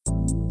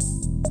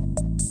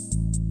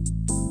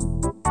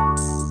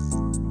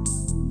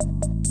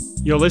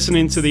You're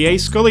listening to the A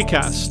Scully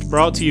Cast,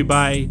 brought to you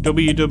by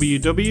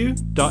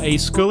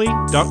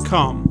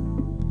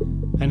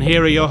www.ascully.com. And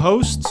here are your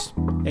hosts,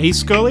 A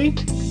Scully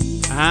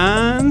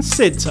and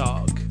Sid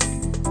Talk.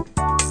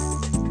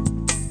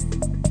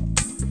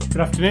 Good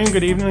afternoon,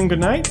 good evening,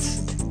 good night.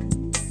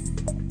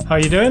 How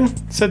you doing,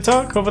 Sid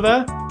Talk, over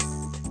there?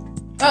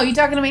 Oh, you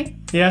talking to me?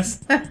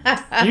 Yes.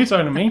 You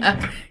talking to me?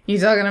 You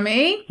talking to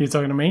me? You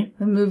talking to me?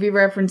 The movie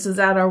references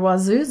out our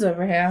wazoos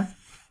over here.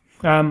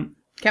 Can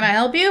I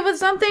help you with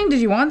something? Did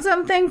you want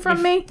something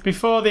from me?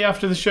 Before the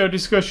after the show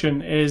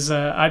discussion is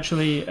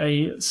actually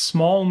a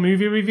small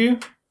movie review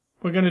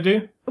we're going to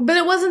do. But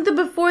it wasn't the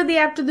before the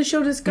after the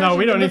show discussion. No,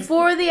 we don't The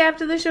before the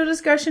after the show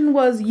discussion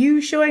was you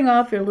showing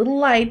off your little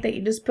light that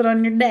you just put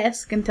on your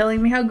desk and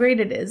telling me how great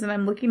it is. And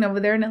I'm looking over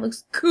there and it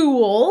looks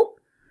cool.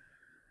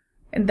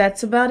 And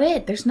that's about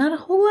it. There's not a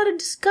whole lot of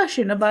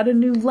discussion about a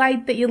new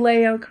light that you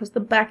lay across the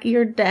back of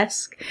your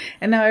desk.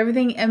 And now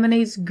everything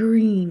emanates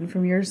green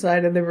from your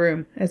side of the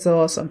room. It's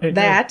awesome.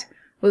 That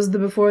was the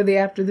before the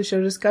after the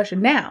show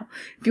discussion. Now,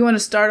 if you want to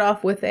start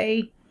off with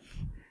a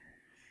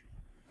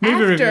movie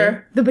after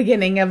review. The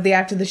beginning of the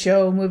after the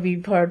show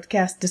movie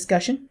podcast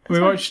discussion.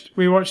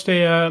 We watched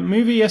a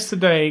movie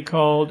yesterday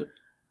called...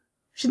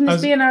 Shouldn't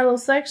this be in our little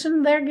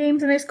section there,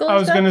 games and A School I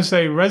was stuff? going to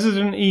say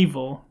Resident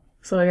Evil.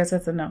 So I guess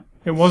that's a no.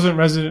 It wasn't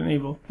Resident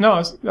Evil.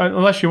 No,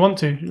 unless you want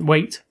to.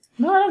 Wait.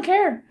 No, I don't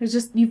care. It's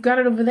just, you've got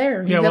it over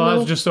there. Yeah, well,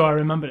 that's just so I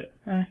remembered it.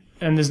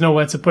 And there's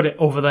nowhere to put it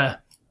over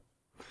there.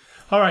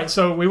 Alright,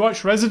 so we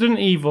watched Resident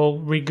Evil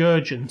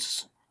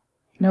Regurgence.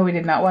 No, we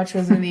did not watch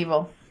Resident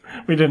Evil.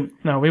 We didn't.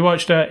 No, we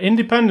watched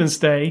Independence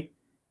Day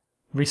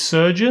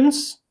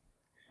Resurgence.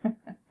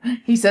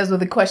 He says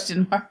with a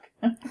question mark.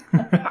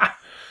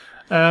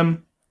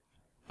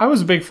 I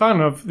was a big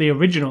fan of the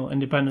original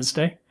Independence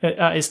Day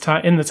at its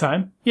time. In the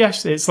time.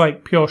 Yes, it's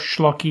like pure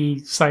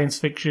schlocky science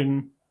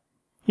fiction,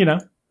 you know,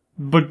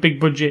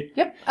 big budget.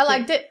 Yep, I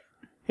liked it.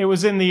 It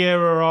was in the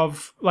era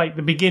of, like,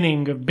 the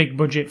beginning of big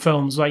budget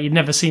films. Like, you'd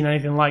never seen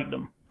anything like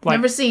them. Like,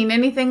 Never seen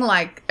anything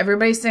like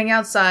everybody sitting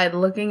outside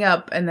looking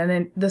up and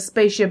then the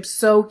spaceship's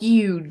so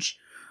huge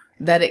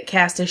that it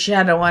cast a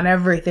shadow on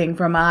everything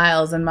for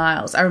miles and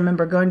miles. I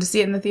remember going to see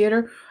it in the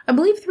theater, I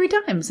believe 3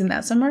 times in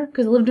that summer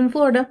because I lived in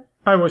Florida.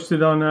 I watched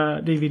it on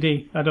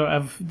DVD.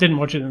 Didn't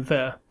watch it in the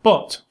theater,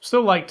 but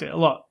still liked it a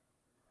lot.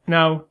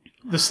 Now,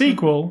 the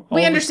sequel...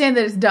 We understand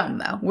that it's dumb,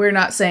 though. We're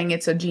not saying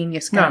it's a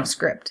genius kind of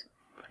script.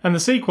 And the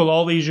sequel,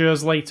 all these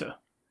years later,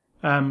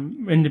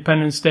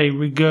 Independence Day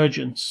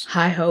Regurgence.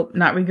 High hope,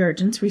 not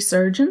regurgence,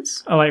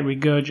 resurgence. I like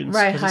Regurgence.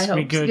 Right, high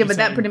hopes. Yeah, but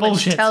that pretty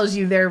much tells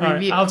you their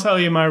review. Right, I'll tell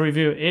you my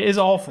review. It is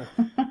awful.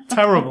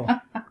 Terrible.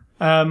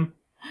 I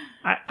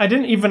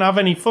didn't even have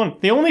any fun.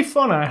 The only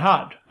fun I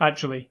had,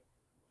 actually,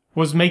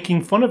 was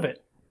making fun of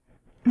it.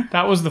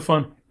 That was the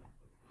fun.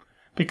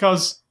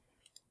 Because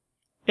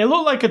it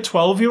looked like a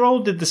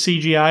 12-year-old did the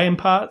CGI in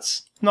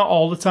parts. Not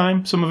all the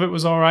time. Some of it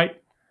was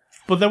alright.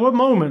 But there were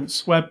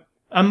moments where,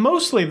 and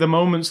mostly the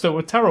moments that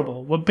were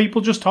terrible, were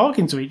people just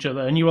talking to each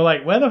other. And you were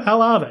like, where the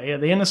hell are they? Are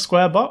they in a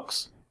square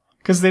box?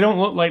 Because they don't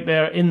look like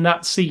they're in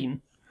that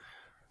scene.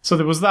 So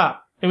there was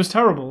that. It was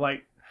terrible.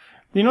 Like,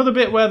 you know the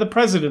bit where the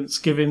president's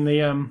giving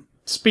the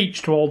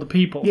speech to all the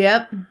people?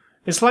 Yep.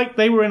 It's like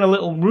they were in a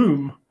little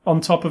room on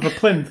top of a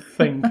plinth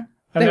thing.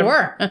 And They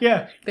were.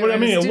 Yeah. But I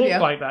mean, it looked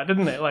like that,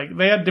 didn't it? Like,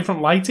 they had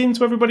different lighting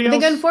to everybody else. I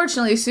think,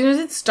 unfortunately, as soon as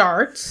it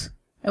starts,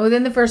 and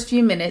within the first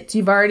few minutes,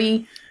 you've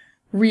already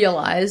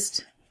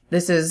realized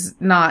this is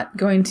not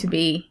going to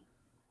be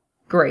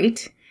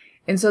great.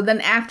 And so then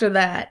after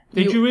that...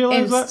 Did you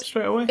realize that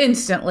straight away?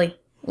 Instantly.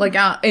 Like,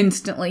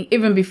 instantly.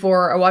 Even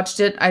before I watched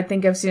it, I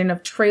think I've seen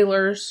enough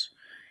trailers.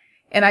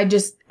 And I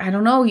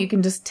don't know, you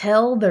can just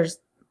tell there's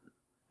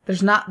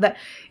not that...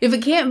 If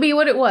it can't be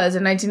what it was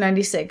in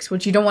 1996,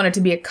 which you don't want it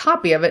to be a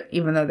copy of it,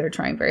 even though they're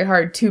trying very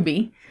hard to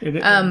be,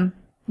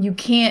 you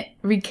can't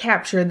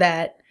recapture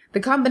that. The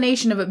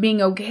combination of it being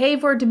okay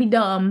for it to be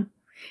dumb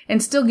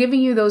and still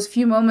giving you those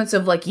few moments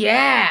of like,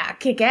 yeah,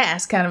 kick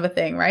ass kind of a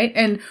thing, right?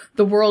 And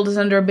the world is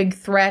under a big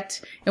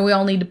threat and we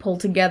all need to pull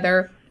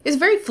together. It's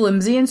very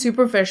flimsy and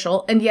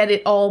superficial, and yet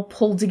it all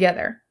pulled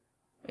together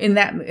in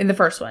the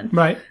first one.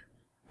 Right.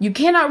 You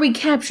cannot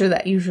recapture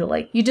that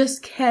usually. You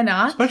just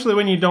cannot. Especially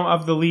when you don't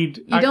have the lead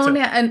actor. You don't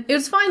and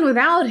it's fine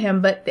without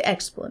him, but the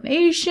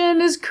explanation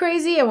is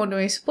crazy. I won't do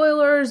any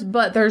spoilers,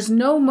 but there's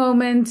no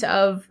moment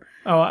of...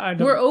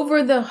 We're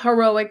over the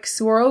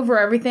heroics. We're over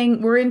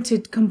everything. We're into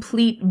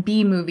complete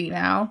B-movie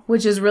now,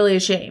 which is really a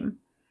shame.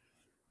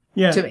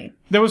 Yeah. To me.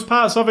 There was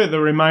parts of it that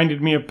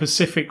reminded me of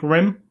Pacific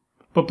Rim.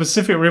 But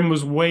Pacific Rim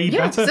was way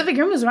better. Yeah, Pacific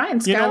Rim was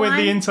fine. Skyline, you know, with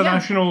the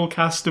international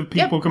cast of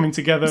people coming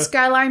together.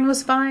 Skyline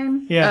was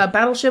fine. Yeah.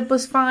 Battleship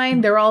was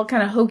fine. They're all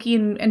kind of hokey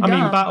and dumb. I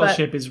mean,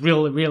 Battleship is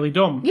really, really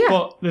dumb. Yeah.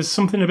 But there's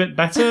something a bit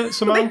better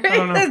somehow. I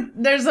don't know.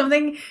 There's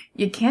something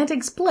you can't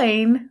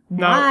explain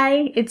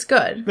why it's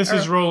good. This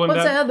is rolling down.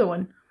 What's that other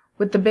one?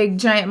 With the big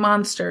giant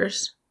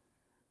monsters.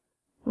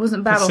 It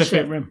wasn't Battleship.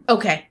 Pacific Rim.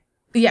 Okay.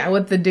 Yeah,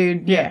 with the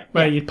dude. Yeah.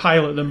 Where you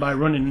pilot them by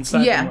running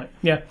inside them.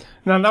 Yeah.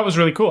 Now, that was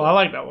really cool. I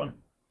like that one.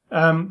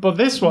 But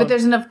this one... But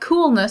there's enough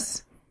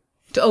coolness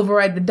to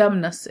override the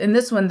dumbness. In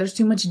this one, there's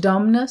too much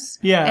dumbness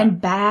and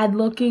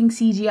bad-looking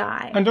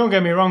CGI. And don't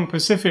get me wrong,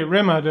 Pacific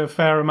Rim had a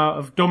fair amount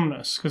of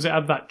dumbness, because it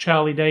had that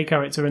Charlie Day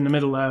character in the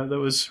middle there that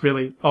was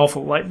really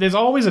awful. Like, there's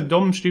always a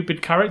dumb,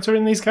 stupid character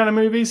in these kind of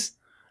movies.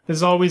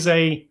 There's always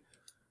a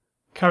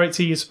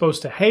character you're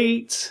supposed to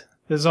hate.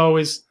 There's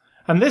always...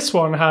 And this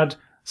one had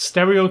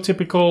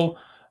stereotypical...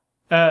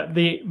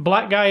 the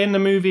black guy in the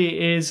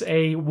movie is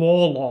a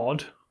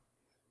warlord.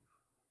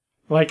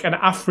 Like an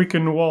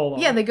African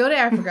warlord. Yeah, they go to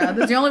Africa.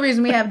 That's the only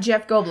reason we have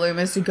Jeff Goldblum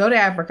is to go to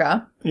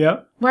Africa.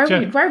 Yeah. Why are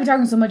we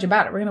talking so much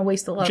about it? We're going to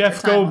waste a lot Jeff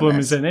of time Goldblum on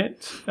is in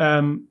it.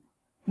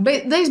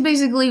 But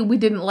basically, we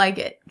didn't like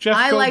it.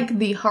 I like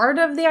the heart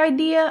of the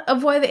idea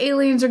of why the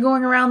aliens are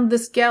going around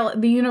this the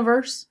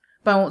universe,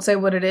 but I won't say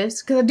what it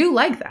is, because I do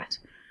like that.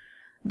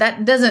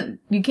 That doesn't...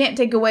 You can't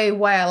take away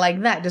why I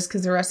like that just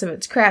because the rest of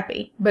it's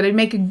crappy. But it'd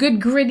make a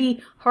good,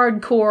 gritty,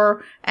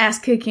 hardcore,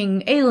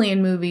 ass-kicking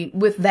alien movie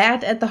with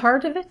that at the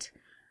heart of it.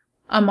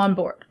 I'm on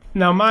board.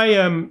 Now,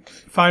 my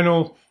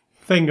final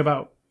thing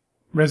about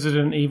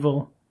Resident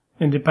Evil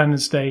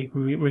Independence Day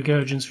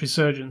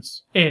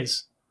Resurgence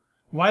is,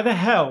 why the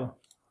hell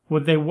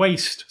would they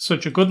waste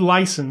such a good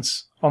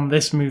license on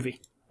this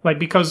movie? Like,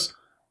 because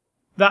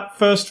that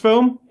first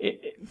film,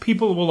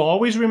 people will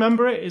always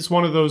remember it. It's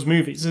one of those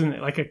movies, isn't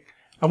it? Like,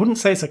 I wouldn't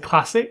say it's a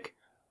classic,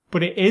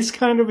 but it is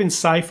kind of in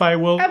sci-fi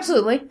world.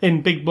 Absolutely.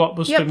 In big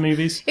blockbuster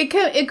movies.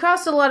 It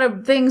crossed a lot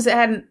of things that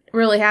hadn't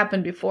really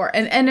happened before.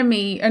 An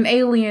enemy, an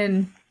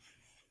alien.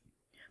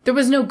 There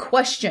was no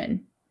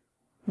question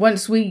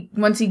once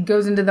he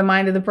goes into the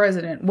mind of the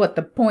president what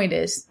the point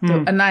is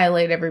to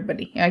annihilate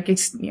everybody. Like,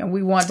 it's,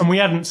 we want to, and we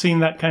hadn't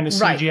seen that kind of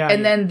CGI. Right.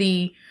 And then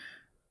the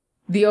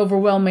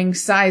overwhelming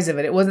size of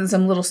it. It wasn't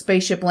some little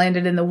spaceship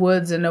landed in the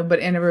woods and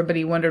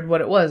everybody wondered what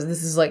it was.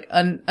 This is like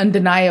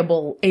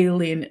undeniable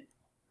alien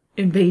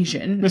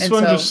invasion. This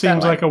one just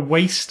seems like a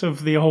waste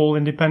of the whole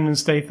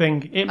Independence Day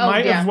thing. It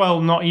might have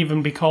well not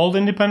even be called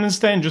Independence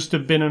Day and just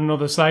have been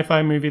another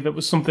sci-fi movie that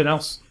was something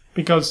else.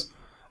 Because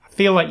I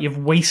feel like you've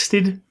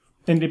wasted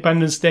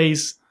Independence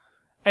Day's...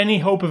 Any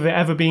hope of it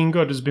ever being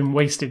good has been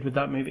wasted with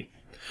that movie.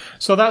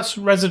 So that's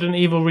Resident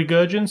Evil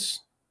Regurgence,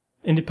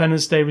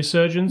 Independence Day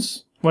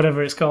Resurgence,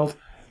 whatever it's called.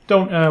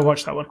 Don't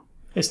watch that one.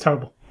 It's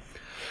terrible.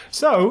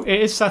 So,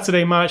 it is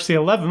Saturday, March the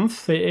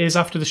 11th. It is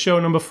after the show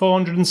number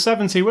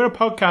 470. We're a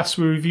podcast.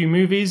 We review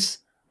movies.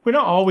 We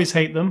don't always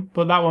hate them,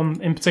 but that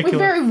one in particular... We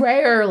very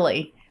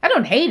rarely. I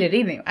don't hate it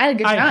either. I had a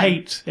good time. I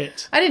hate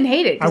it. I didn't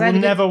hate it. I will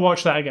never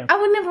watch that again. I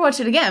would never watch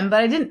it again,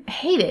 but I didn't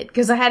hate it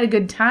because I had a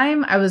good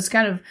time.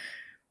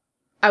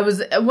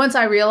 Once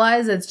I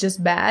realized it's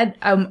just bad,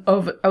 I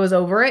was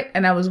over it,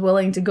 and I was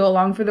willing to go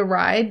along for the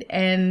ride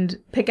and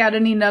pick out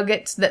any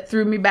nuggets that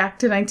threw me back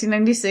to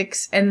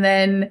 1996, and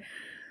then...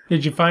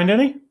 Did you find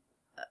any?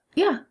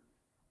 Yeah.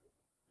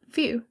 A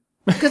few.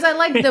 Because I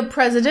like the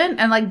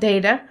president, and like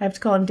Data. I have to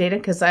call him Data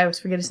because I always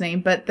forget his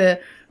name, but the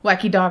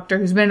wacky doctor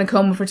who's been in a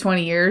coma for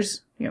 20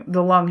 years,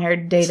 the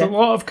long-haired Data. It's a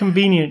lot of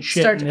convenient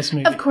shit in this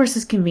movie. Of course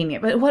it's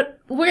convenient, but we're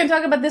going to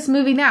talk about this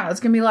movie now. It's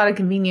going to be a lot of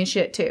convenient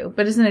shit too,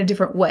 but it's in a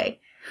different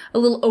way. A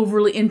little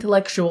overly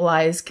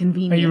intellectualized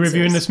convenience. Are you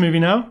reviewing this movie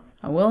now?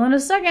 I will in a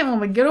second when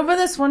we get over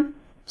this one.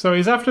 So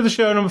he's after the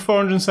show number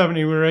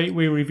 470.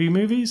 We review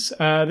movies.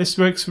 This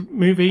week's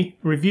movie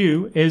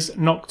review is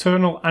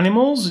Nocturnal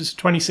Animals. It's a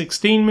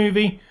 2016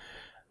 movie.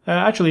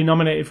 Actually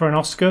nominated for an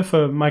Oscar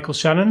for Michael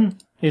Shannon,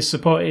 his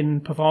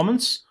supporting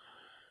performance.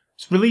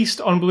 It's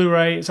released on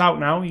Blu-ray. It's out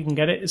now. You can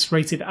get it. It's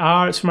rated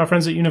R. It's from our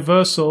friends at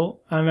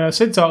Universal. And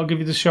Sid will give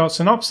you the short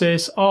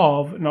synopsis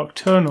of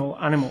Nocturnal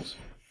Animals.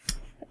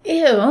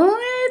 Ew,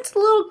 it's a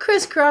little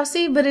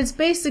crisscrossy, but it's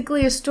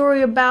basically a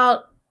story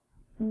about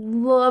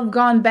love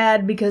gone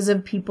bad because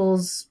of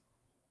people's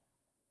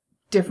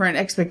different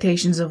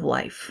expectations of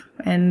life,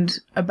 and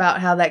about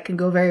how that can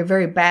go very,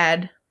 very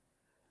bad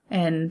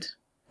and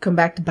come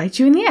back to bite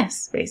you in the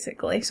ass,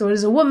 basically. So it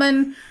is a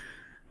woman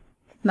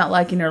not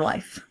liking her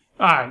life.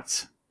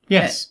 Alright.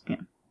 Yes. Yeah.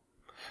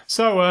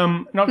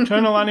 So,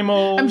 Nocturnal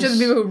Animals... I'm sure the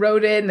people who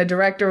wrote it and the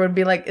director would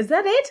be like, is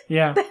that it?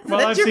 Yeah.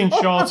 Well, I've seen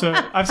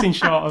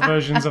shorter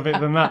versions of it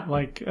than that.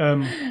 Like,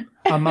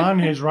 a man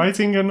is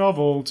writing a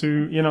novel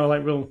to,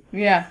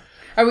 Yeah.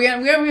 Are we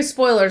gonna give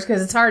spoilers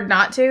because it's hard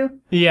not to?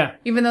 Yeah.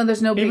 Even though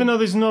there's no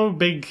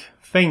big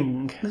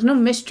thing. There's no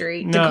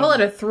mystery. No. To call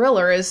it a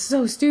thriller is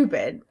so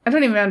stupid. I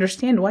don't even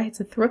understand why it's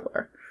a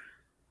thriller.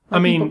 I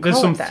mean, there's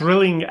some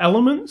thrilling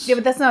elements. Yeah,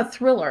 but that's not a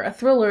thriller. A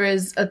thriller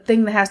is a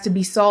thing that has to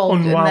be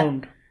solved.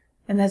 Unwound.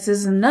 And this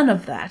is none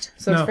of that.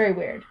 So It's very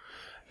weird.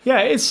 Yeah,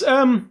 it's...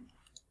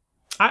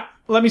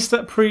 let me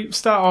start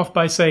off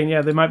by saying,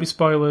 there might be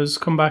spoilers.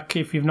 Come back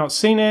if you've not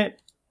seen it.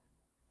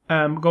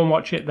 Go and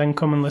watch it, then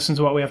come and listen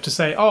to what we have to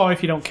say. Or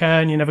if you don't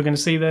care and you're never going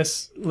to see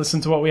this, listen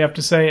to what we have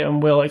to say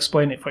and we'll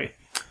explain it for you.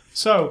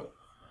 So,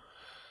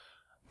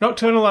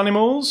 Nocturnal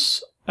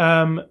Animals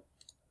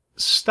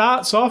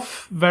starts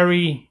off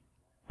very...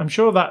 I'm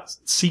sure that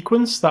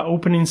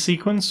opening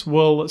sequence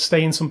will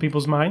stay in some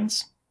people's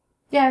minds.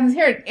 Yeah, and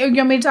here, you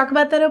want me to talk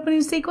about that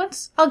opening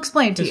sequence? I'll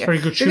explain to It's you. very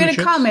good. You're going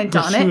to comment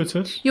on it.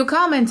 Gratuitous. You'll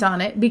comment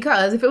on it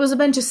because if it was a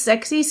bunch of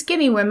sexy,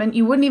 skinny women,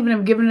 you wouldn't even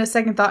have given it a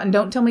second thought. And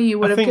don't tell me you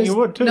would have. I think you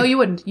would too. No, you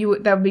wouldn't.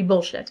 That would be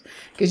bullshit.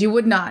 Because you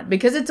would not.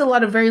 Because it's a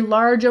lot of very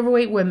large,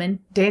 overweight women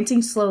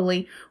dancing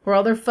slowly, where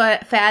all their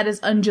fat is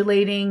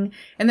undulating,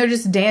 and they're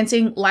just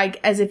dancing like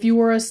as if you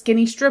were a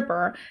skinny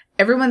stripper.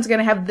 Everyone's going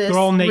to have this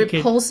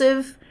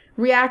repulsive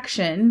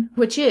reaction,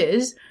 which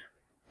is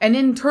an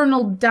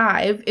internal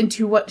dive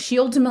into what she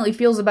ultimately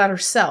feels about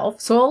herself.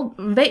 So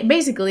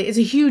basically, it's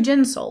a huge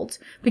insult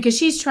because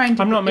she's trying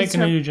to... I'm not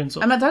making a huge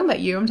insult. I'm not talking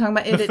about you. I'm talking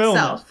about it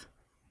itself.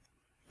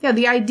 Yeah,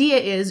 the idea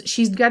is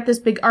she's got this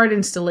big art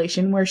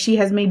installation where she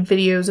has made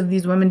videos of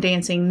these women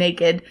dancing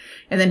naked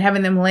and then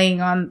having them laying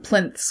on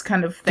plinths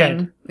kind of thing.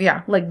 Dead.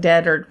 Yeah, like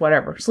dead or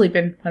whatever.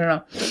 Sleeping. I don't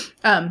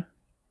know.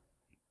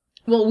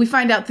 Well, we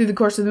find out through the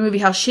course of the movie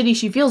how shitty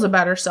she feels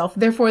about herself.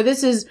 Therefore,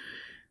 this is...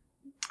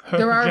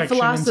 There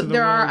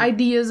are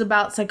ideas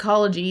about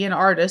psychology and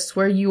artists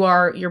where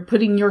you're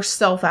putting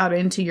yourself out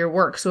into your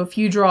work. So if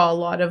you draw a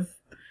lot of,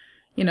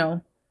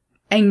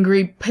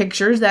 angry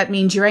pictures, that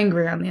means you're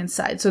angry on the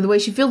inside. So the way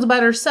she feels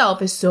about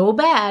herself is so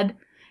bad,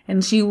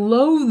 and she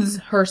loathes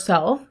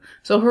herself.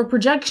 So her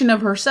projection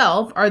of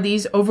herself are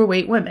these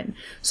overweight women.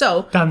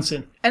 So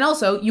dancing. And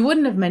also, you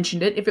wouldn't have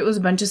mentioned it if it was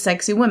a bunch of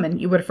sexy women.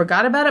 You would have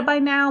forgot about it by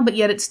now, but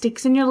yet it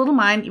sticks in your little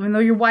mind, even though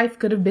your wife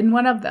could have been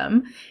one of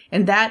them.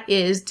 And that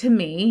is, to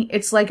me,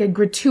 it's like a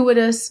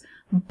gratuitous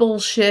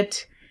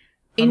bullshit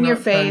in your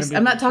face.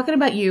 I'm not talking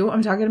about you.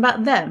 I'm talking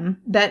about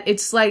them. That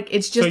it's like,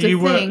 it's just a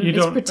thing.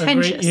 It's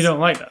pretentious. You don't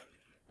like that?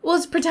 Well,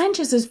 it's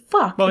pretentious as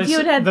fuck. Well,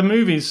 the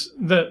movies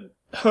that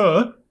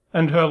her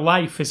and her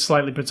life is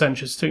slightly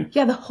pretentious too.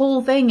 Yeah, the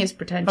whole thing is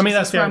pretentious. I mean,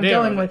 that's the idea.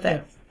 I'm going with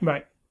it. Yeah.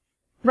 Right.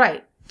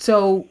 Right.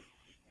 So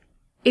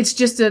it's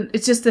just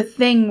a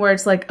thing where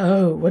it's like,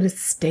 oh, what a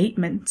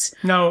statement.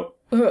 Now,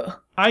 Ugh.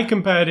 I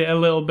compared it a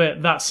little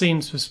bit, that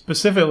scene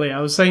specifically. I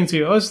was saying to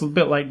you, it's a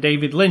bit like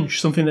David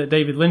Lynch, something that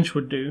David Lynch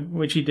would do,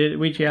 which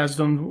he has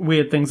done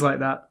weird things like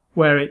that,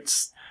 where it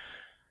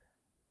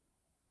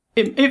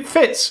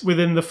fits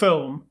within the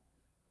film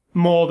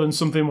more than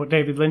something what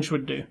David Lynch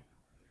would do.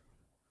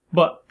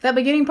 But that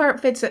beginning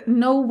part fits in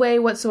no way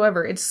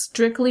whatsoever. It's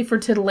strictly for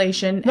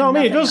titillation. No, I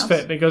mean, it does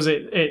fit because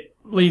it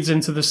leads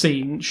into the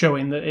scene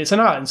showing that it's an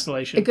art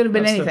installation. It could have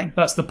been anything.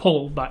 That's the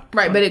pull back.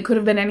 Right, but it could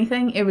have been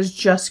anything. It was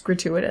just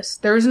gratuitous.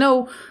 There was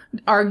no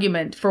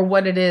argument for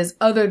what it is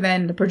other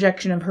than the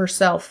projection of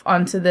herself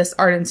onto this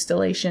art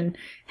installation,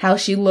 how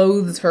she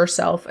loathes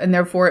herself, and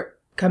therefore it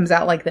comes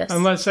out like this.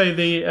 And let's say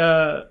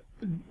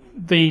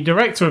the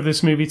director of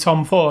this movie,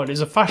 Tom Ford, is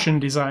a fashion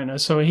designer,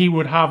 so he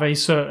would have a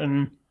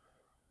certain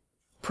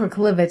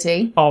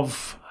proclivity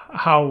of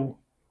how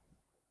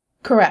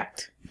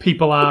correct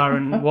people are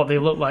and what they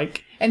look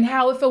like. And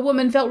how if a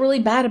woman felt really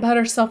bad about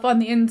herself on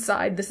the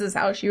inside, this is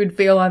how she would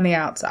feel on the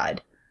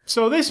outside.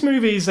 So this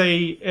movie is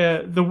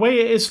the way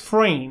it is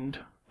framed,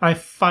 I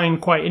find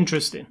quite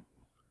interesting.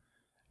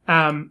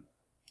 The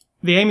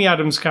Amy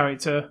Adams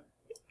character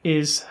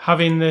has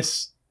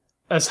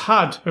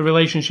had a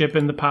relationship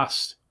in the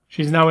past.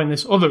 She's now in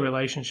this other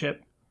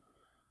relationship.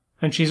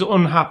 And she's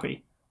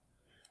unhappy.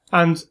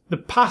 And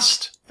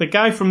the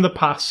guy from the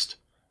past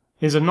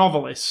is a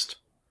novelist.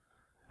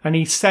 And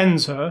he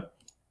sends her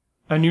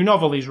a new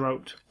novel he's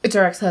wrote. It's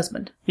her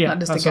ex-husband. Yeah. Not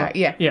just a guy.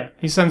 Yeah. Yeah.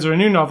 He sends her a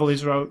new novel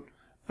he's wrote.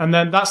 And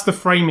then that's the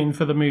framing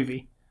for the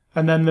movie.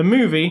 And then the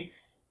movie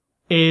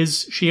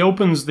is she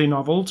opens the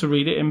novel to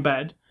read it in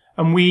bed.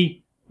 And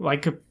we,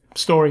 like a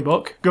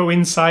storybook, go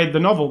inside the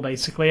novel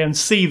basically and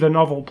see the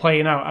novel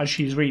playing out as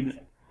she's reading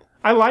it.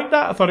 I like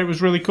that. I thought it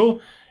was really cool.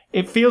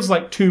 It feels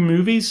like two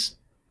movies.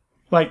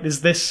 Like,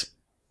 there's this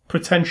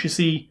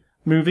pretentious-y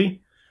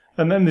movie,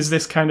 and then there's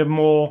this kind of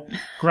more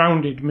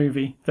grounded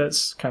movie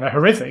that's kind of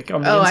horrific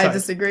on the inside. I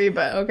disagree,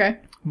 but okay.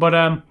 But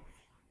I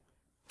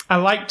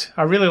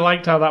really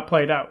liked how that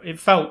played out. It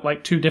felt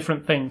like two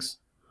different things.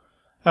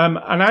 And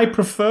I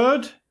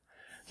preferred,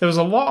 there was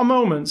a lot of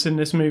moments in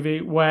this movie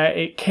where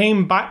it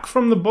came back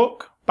from the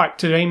book, back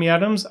to Amy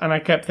Adams, and I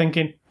kept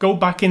thinking, go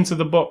back into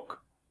the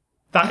book.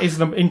 That is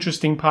the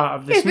interesting part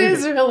of this movie. It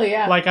is really,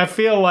 yeah. Like, I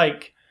feel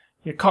like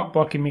you're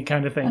cock-blocking me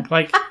kind of thing.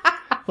 Like,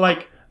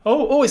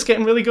 oh, it's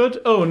getting really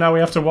good. Oh, now we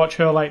have to watch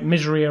her, like,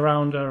 misery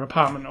around her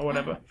apartment or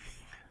whatever.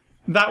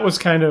 That was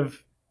kind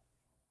of...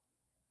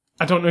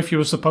 I don't know if you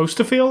were supposed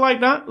to feel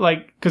like that,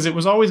 like, because it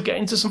was always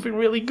getting to something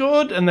really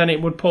good, and then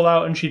it would pull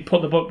out and she'd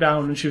put the book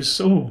down and she was,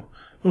 that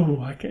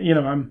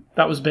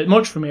was a bit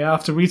much for me. I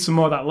have to read some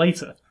more of that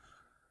later.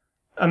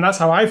 And that's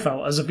how I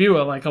felt as a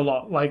viewer, like, a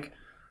lot. Like,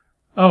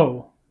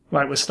 oh,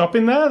 like, we're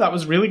stopping there? That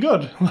was really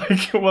good.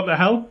 Like, what the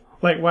hell?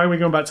 Like, why are we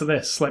going back to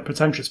this, like,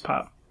 pretentious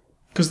part?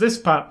 Because this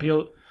part,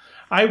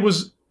 I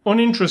was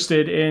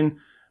uninterested in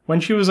when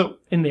she was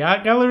in the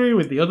art gallery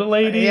with the other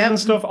ladies and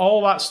stuff.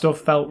 All that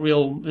stuff felt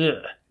real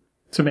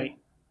to me.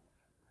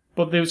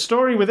 But the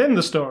story within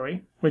the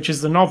story, which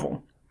is the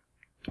novel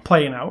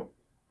playing out,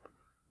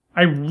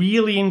 I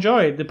really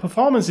enjoyed the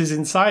performances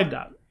inside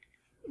that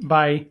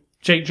by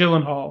Jake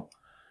Gyllenhaal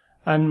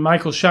and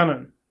Michael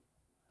Shannon,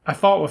 I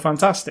thought were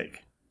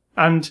fantastic.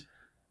 And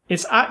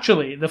it's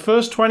actually the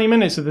first 20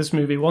 minutes of this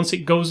movie, once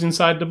it goes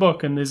inside the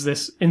book and there's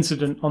this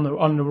incident on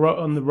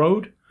the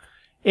road,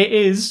 it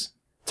is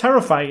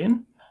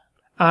terrifying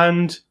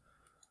and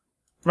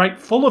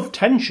full of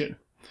tension.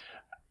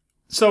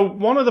 So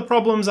one of the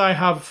problems I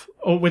have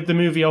with the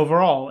movie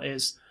overall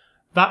is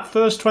that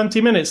first 20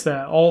 minutes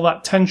there, all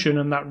that tension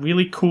and that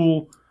really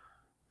cool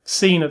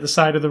scene at the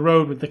side of the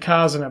road with the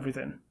cars and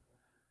everything.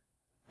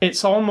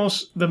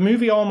 The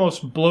movie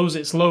almost blows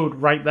its load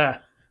right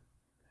there.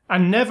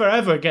 And never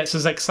ever gets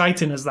as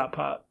exciting as that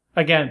part.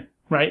 Again,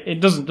 right?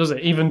 It doesn't, does it?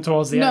 Even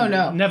towards the end.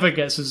 No. It never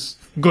gets as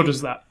good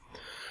as that.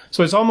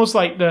 So it's almost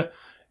like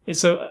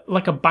it's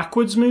like a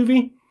backwards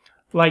movie.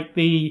 Like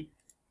the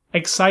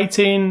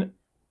exciting,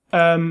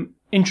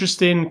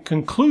 interesting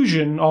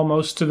conclusion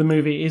almost to the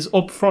movie is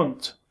up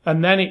front,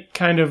 and then it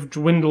kind of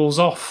dwindles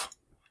off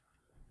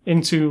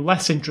into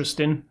less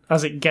interesting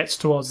as it gets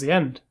towards the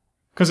end.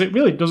 Because it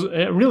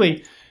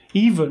really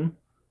even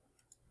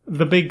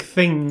the big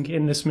thing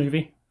in this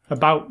movie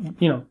about,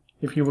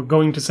 if you were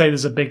going to say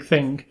there's a big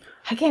thing.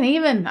 I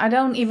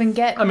don't even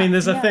get... I mean,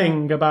 there's a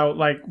thing about,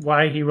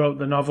 why he wrote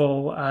the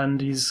novel, and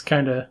he's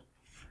kind of,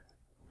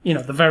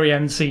 the very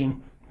end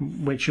scene,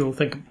 which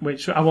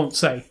I won't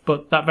say,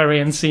 but that very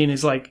end scene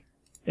is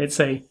there's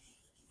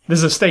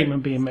a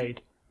statement being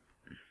made.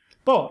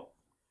 But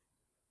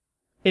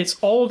it's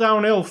all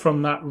downhill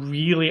from that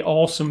really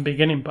awesome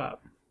beginning part.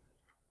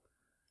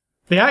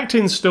 The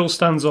acting still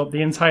stands up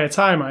the entire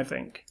time, I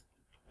think.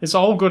 It's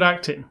all good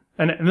acting.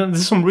 And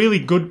there's some really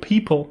good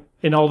people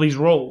in all these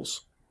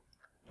roles.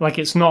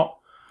 It's not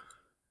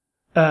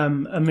a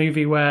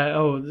movie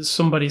where,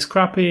 somebody's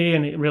crappy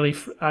and it really...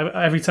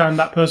 every time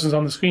that person's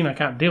on the screen, I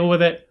can't deal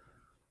with it.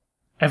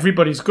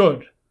 Everybody's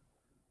good.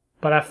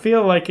 But I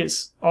feel like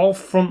it's all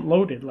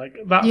front-loaded.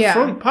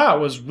 Front part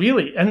was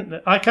really... And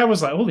I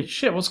was like, holy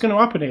shit, what's going to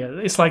happen here?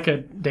 It's like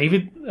a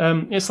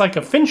it's like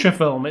a Fincher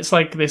film. It's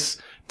like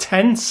this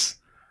tense...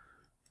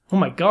 Oh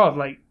my god,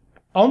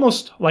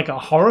 almost like a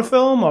horror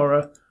film or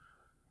a...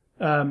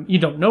 you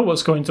don't know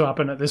what's going to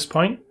happen at this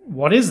point.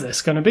 What is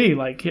this going to be?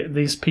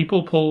 These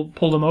people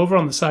pull them over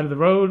on the side of the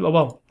road.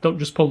 Well, don't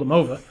just pull them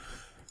over.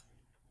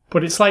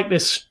 But it's like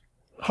this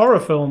horror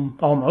film,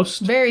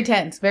 almost. Very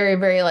tense. Very,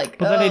 very, but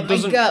then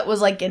my gut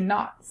was, in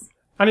knots.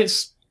 And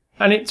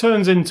it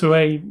turns into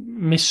a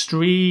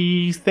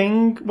mystery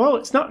thing. Well,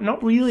 it's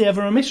not really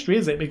ever a mystery,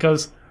 is it?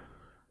 Because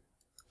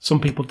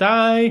some people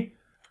die.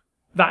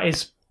 That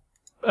is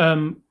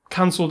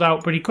cancelled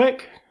out pretty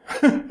quick.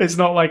 It's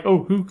not like,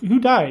 who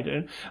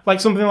died?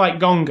 Something like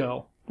Gone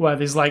Girl, where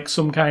there's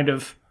some kind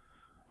of,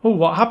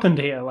 what happened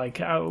here?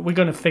 We're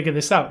going to figure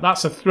this out.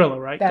 That's a thriller,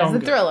 right? That's a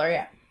thriller,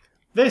 yeah.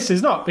 This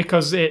is not,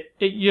 because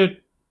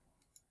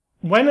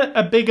when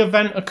a big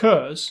event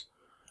occurs,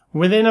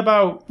 within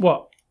about,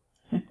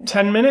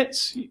 10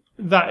 minutes,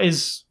 that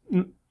is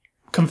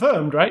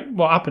confirmed, right?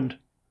 What happened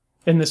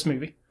in this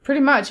movie.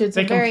 Pretty much. It's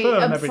a very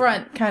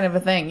upfront kind of a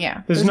thing,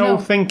 yeah. There's no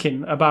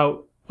thinking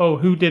about,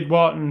 who did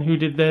what and who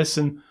did this,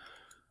 and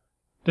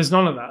there's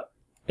none of that.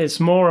 It's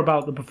more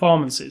about the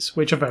performances,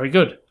 which are very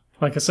good,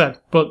 like I said.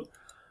 But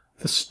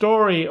the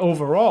story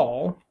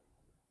overall,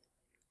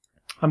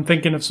 I'm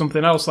thinking of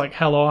something else like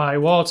Hell or High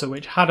Water,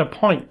 which had a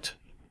point,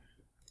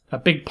 a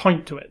big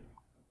point to it.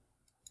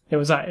 It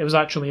was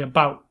actually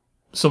about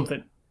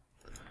something.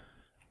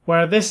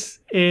 Where this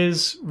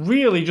is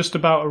really just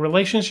about a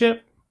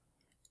relationship,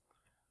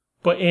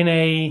 but in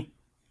a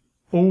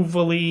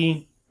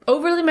overly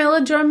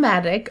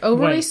melodramatic,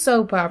 overly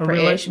soap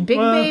opera-ish, big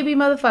baby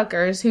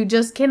motherfuckers who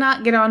just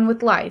cannot get on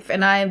with life.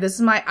 And I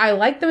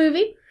like the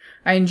movie.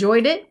 I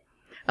enjoyed it.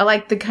 I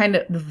like the kind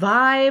of the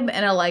vibe,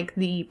 and I like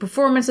the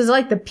performances. I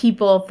like the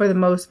people for the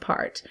most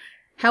part.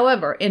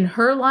 However, in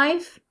her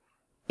life,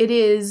 it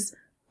is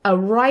a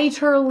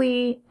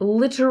writerly,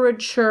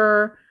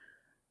 literature,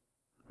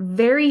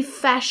 very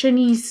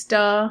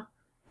fashionista,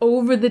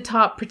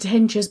 over-the-top,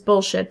 pretentious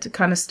bullshit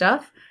kind of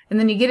stuff. And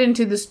then you get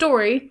into the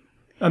story,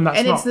 and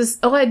it's this...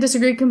 Oh, I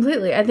disagree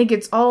completely. I think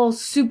it's all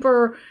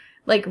super,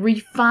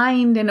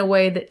 refined in a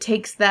way that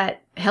takes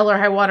that Hell or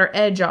High Water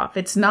edge off.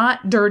 It's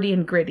not dirty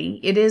and gritty.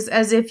 It is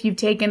as if you've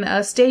taken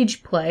a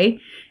stage play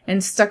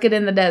and stuck it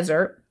in the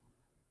desert.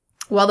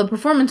 While the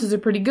performances are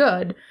pretty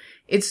good,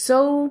 it's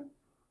so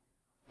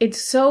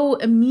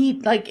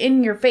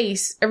in your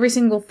face, every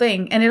single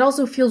thing. And it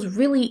also feels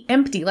really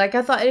empty. I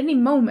thought at any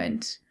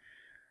moment,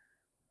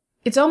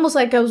 it's almost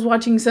like I was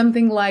watching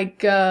something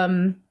like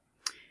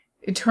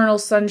Eternal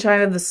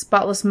Sunshine of the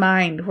Spotless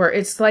Mind, where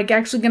it's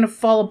actually going to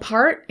fall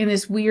apart in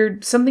this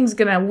something's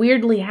going to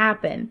weirdly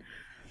happen.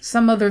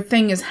 Some other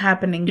thing is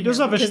happening. It does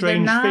have a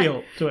strange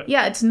feel to it.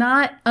 Yeah, it's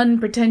not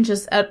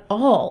unpretentious at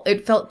all.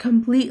 It felt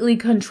completely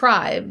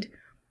contrived.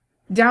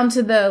 Down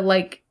to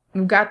the,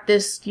 we've got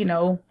this,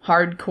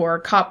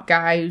 hardcore cop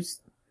guy who's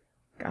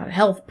got a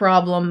health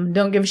problem,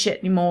 don't give a shit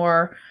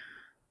anymore.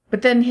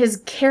 But then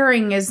his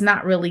caring is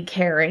not really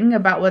caring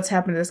about what's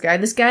happened to this guy.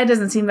 This guy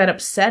doesn't seem that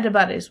upset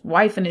about his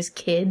wife and his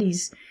kid.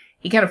 He's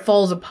he kind of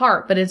falls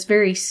apart, but it's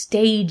very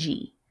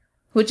stagey,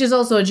 which is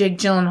also a Jake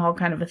Gyllenhaal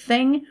kind of a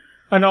thing.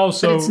 And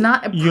also, but it's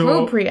not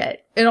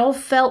appropriate. It all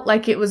felt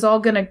like it was all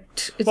gonna.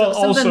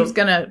 Something was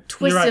gonna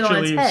twist it on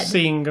its head. You're actually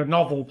seeing a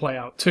novel play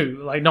out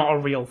too, like not a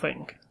real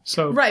thing.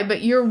 So right,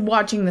 but you're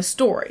watching the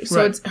story,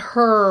 so it's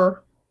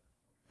her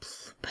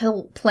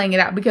playing it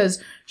out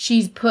because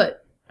she's put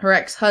her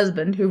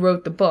ex-husband, who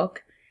wrote the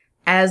book,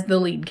 as the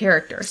lead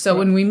character. So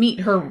when we meet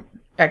her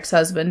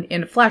ex-husband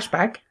in a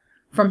flashback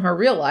from her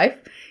real life,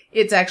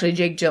 it's actually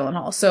Jake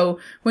Gyllenhaal. So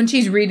when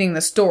she's reading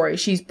the story,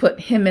 she's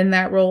put him in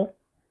that role.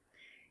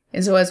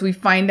 And so as we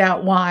find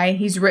out why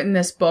he's written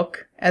this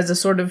book as a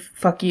sort of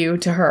fuck you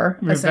to her,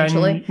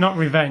 essentially. Not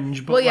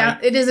revenge, but well, yeah,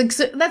 it is.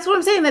 That's what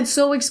I'm saying. That's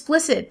so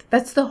explicit.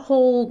 That's the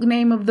whole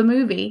name of the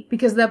movie.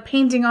 Because the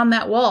painting on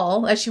that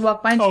wall, as she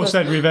walked by, and she goes,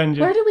 said revenge.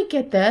 Where did we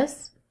get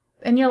this?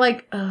 And you're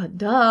like,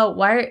 duh,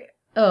 why?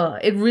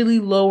 It really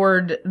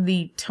lowered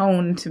the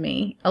tone to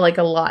me, like,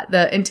 a lot.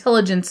 The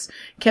intelligence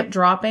kept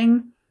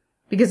dropping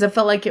because it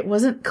felt like it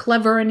wasn't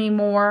clever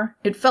anymore.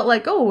 It felt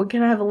like, we're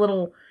going to have a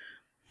little...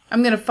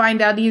 I'm going to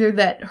find out either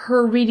that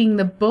her reading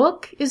the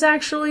book is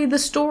actually the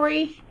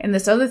story and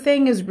this other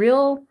thing is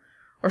real,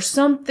 or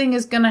something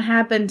is going to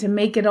happen to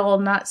make it all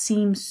not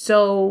seem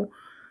so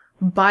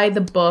by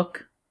the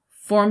book,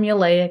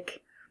 formulaic.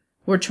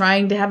 We're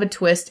trying to have a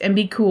twist and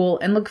be cool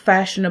and look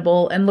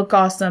fashionable and look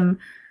awesome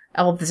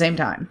all at the same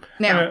time.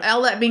 Now,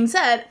 all that being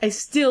said, I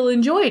still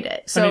enjoyed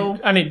it. So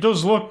and it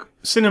does look,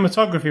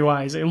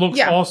 cinematography-wise, it looks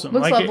awesome.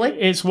 Looks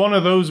lovely. It's one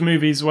of those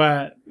movies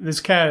where there's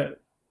care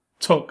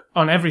took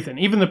on everything.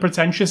 Even the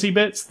pretentious-y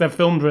bits, they're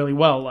filmed really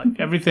well. Like,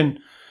 everything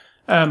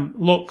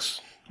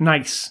looks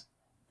nice.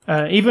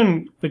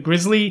 Even the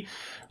grizzly...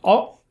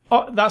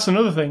 that's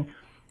another thing.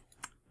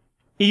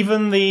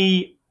 Even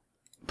the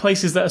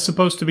places that are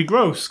supposed to be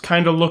gross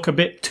kind of look a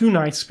bit too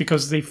nice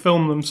because they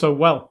film them so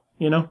well,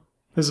 you know?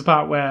 There's a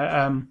part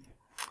where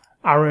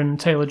Aaron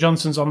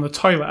Taylor-Johnson's on the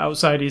toilet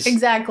outside his...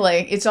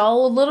 Exactly. It's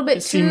all a little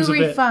bit too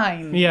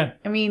refined. Yeah.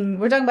 I mean,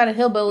 we're talking about a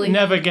hillbilly.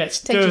 Never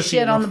gets dirty takes a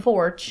shit enough. on the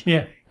porch.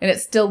 Yeah. And it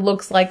still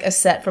looks like a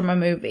set from a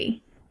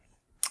movie.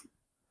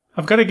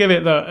 I've got to give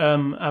it that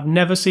I've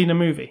never seen a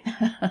movie.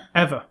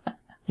 Ever.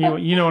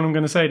 You know what I'm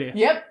going to say to you?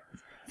 Yep.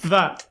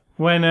 That,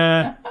 when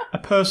a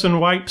person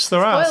wipes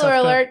their ass Spoiler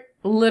after... alert.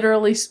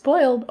 Literally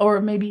spoiled.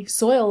 Or maybe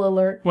soil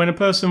alert. When a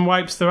person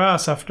wipes their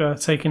ass after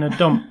taking a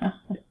dump,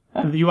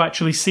 you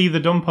actually see the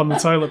dump on the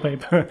toilet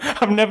paper.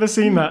 I've never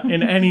seen that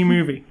in any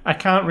movie. I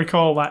can't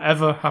recall that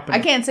ever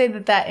happening. I can't say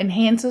that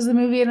enhances the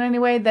movie in any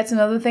way. That's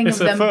another thing It's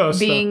of them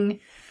first, being...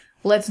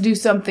 Let's do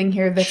something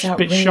here that's a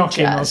bit outrageous.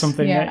 shocking or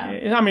something.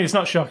 Yeah. I mean, it's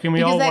not shocking.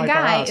 Because all that wipe our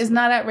guy ass. is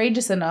not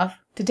outrageous enough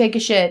to take a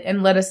shit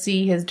and let us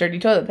see his dirty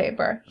toilet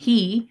paper.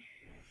 He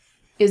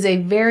is a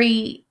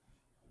very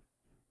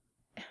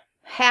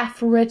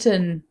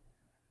half-written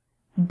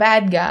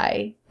bad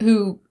guy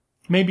who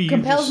Maybe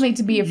compels me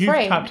to be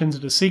afraid. You've tapped into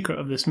the secret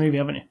of this movie,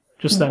 haven't you?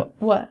 Just then.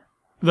 What?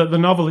 That the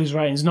novel he's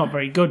writing is not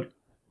very good.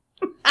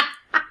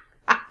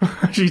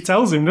 She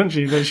tells him, doesn't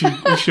she, that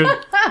he should...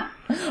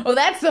 Oh,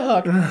 that's the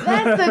hook.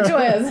 That's the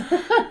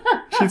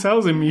twist. She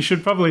tells him you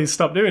should probably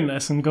stop doing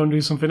this and go and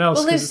do something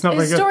else because it's not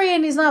very his good. story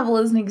in his novel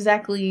isn't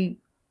exactly,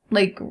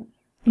 like,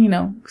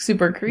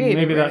 super creative.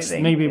 Maybe it's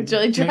really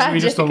tragic. Maybe we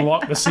just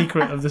unlock the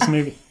secret of this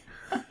movie.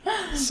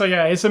 So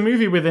yeah, it's a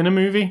movie within a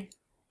movie,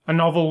 a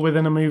novel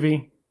within a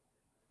movie.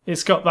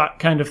 It's got that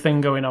kind of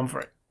thing going on for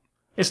it.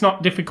 It's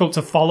not difficult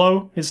to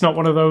follow. It's not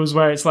one of those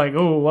where it's like,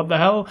 oh, what the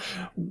hell?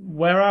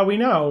 Where are we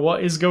now?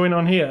 What is going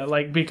on here?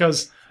 Like,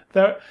 because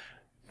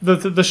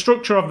the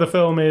structure of the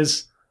film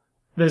is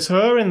there's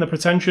her in the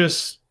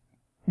pretentious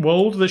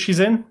world that she's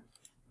in.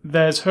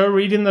 There's her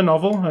reading the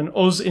novel and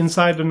us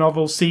inside the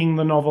novel seeing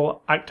the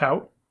novel act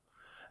out.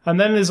 And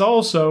then there's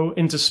also,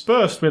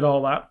 interspersed with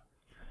all that,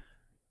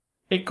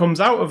 it comes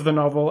out of the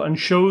novel and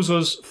shows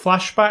us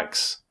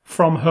flashbacks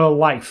from her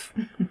life.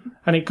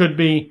 And it could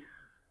be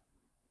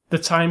the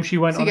time she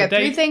went on a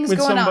date with somebody. So you got 3 things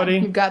going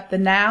on. You've got the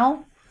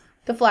now,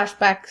 the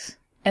flashbacks,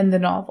 and the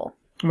novel.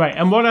 Right,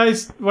 and what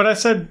I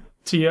said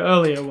to you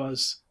earlier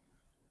was,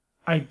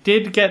 I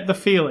did get the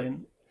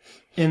feeling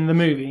in the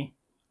movie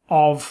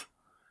of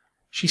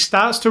she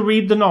starts to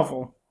read the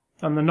novel,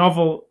 and the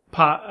novel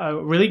part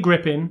really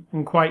gripping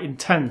and quite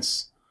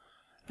intense.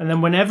 And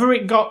then whenever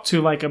it got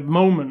to like a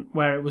moment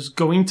where it was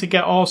going to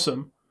get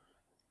awesome,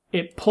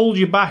 it pulled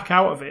you back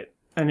out of it,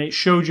 and it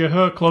showed you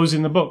her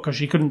closing the book because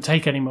she couldn't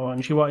take anymore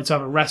and she wanted to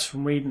have a rest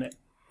from reading it.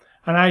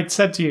 And I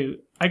said to you,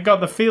 I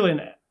got the feeling,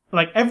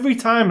 like every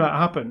time that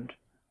happened,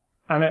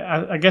 and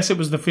I guess it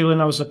was the feeling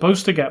I was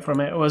supposed to get from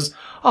it, was,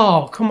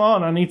 oh, come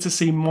on, I need to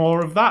see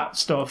more of that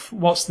stuff.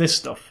 What's this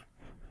stuff?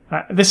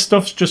 This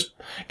stuff's just...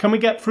 Can we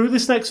get through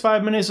this next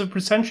 5 minutes of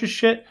pretentious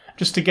shit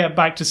just to get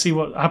back to see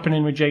what's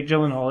happening with Jake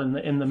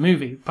Gyllenhaal in the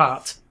movie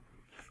part?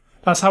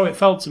 That's how it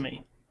felt to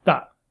me.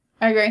 That.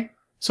 I agree.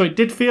 So it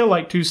did feel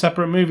like 2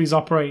 separate movies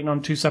operating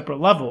on 2 separate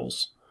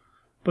levels.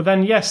 But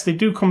then, yes, they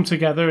do come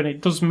together and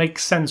it does make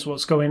sense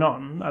what's going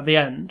on at the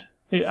end.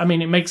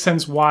 It makes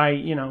sense why,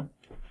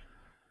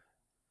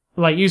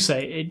 like you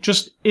say, it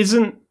just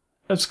isn't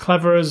as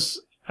clever as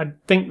I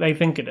think they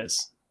think it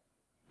is.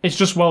 It's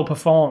just well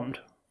performed.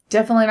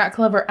 Definitely not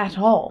clever at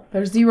all.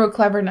 There's zero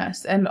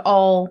cleverness and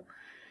all...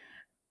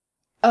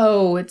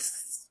 Oh,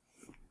 it's...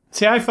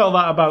 See, I felt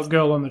that about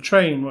Girl on the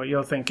Train, what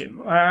you're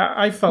thinking.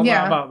 I felt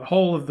Yeah. that about the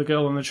whole of the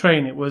Girl on the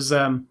Train. It was...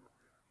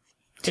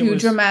 too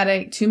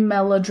dramatic, too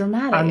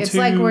melodramatic. And It's too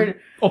like we're...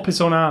 up its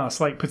own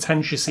arse, like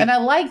pretentious. And I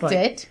liked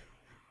it.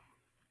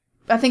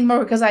 I think more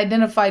because I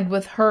identified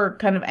with her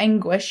kind of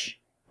anguish.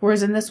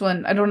 Whereas in this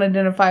one, I don't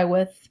identify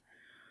with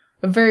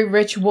a very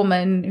rich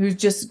woman who's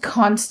just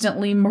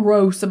constantly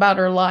morose about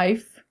her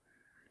life.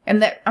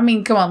 And that, I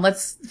mean, come on,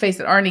 let's face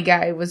it, Arnie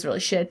guy was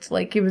really shit.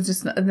 Like, it was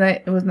just,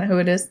 it wasn't who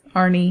it is.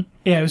 Arnie.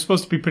 Yeah, it was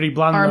supposed to be pretty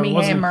bland, Armie though,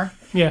 wasn't Hammer.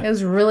 it? Yeah. It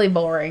was really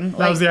boring.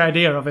 That was the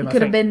idea of him, I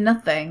Could have think. been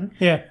nothing.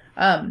 Yeah.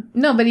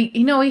 No, but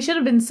he should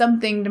have been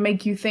something to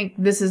make you think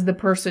this is the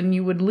person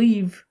you would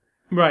leave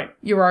Right.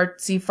 your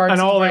artsy fartsy.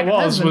 And all it writer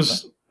was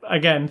husband.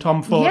 again,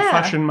 Tom Ford, Yeah.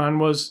 fashion man,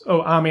 was,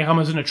 Armie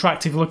Hammer's an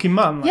attractive looking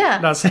man. Like, Yeah.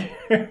 That's it.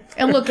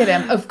 And look at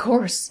him, of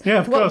course. Yeah,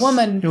 of what course.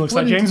 woman He looks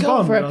like wouldn't James go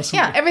Bond for him? or something.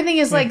 Yeah, everything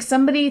is like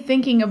somebody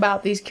thinking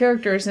about these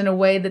characters in a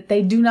way that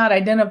they do not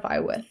identify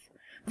with.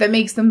 That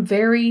makes them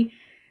very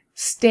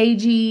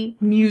stagey,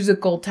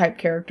 musical type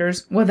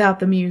characters without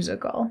the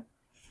musical.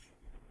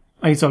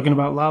 Are you talking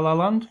about La La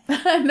Land?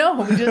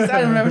 No, I've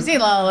never seen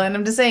La La Land.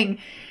 I'm just saying,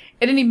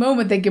 at any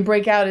moment they could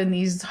break out in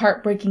these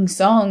heartbreaking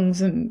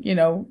songs and,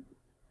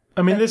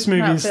 I mean, this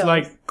movie is films.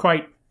 like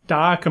quite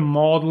dark and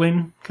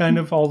maudlin kind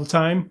of all the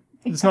time.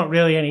 There's not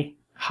really any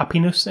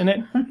happiness in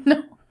it.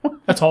 No.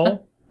 At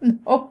all.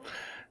 Oh.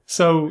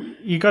 So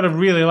you got to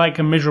really like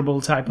a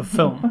miserable type of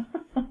film.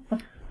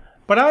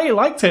 But I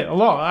liked it a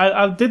lot.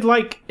 I did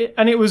like it,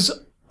 and it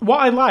was what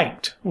I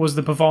liked was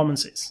the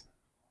performances.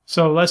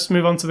 So let's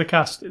move on to the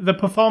cast. The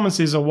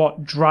performances are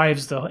what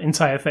drives the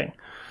entire thing.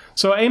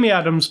 So Amy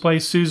Adams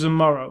plays Susan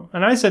Morrow,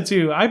 and I said to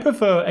you, I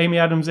prefer Amy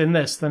Adams in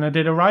this than I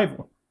did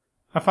Arrival.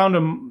 I found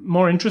her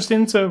more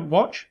interesting to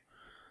watch.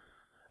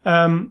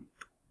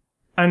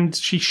 And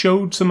she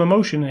showed some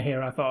emotion in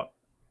here, I thought.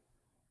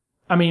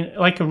 I mean,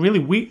 like a really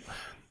weak...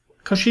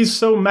 Because she's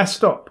so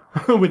messed up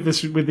with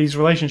these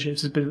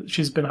relationships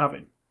she's been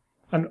having.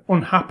 And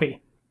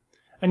unhappy.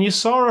 And you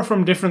saw her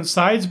from different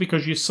sides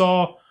because you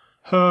saw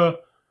her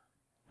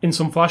in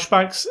some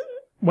flashbacks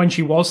when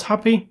she was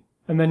happy.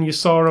 And then you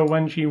saw her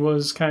when she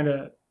was kind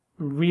of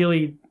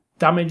really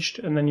damaged.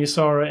 And then you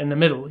saw her in the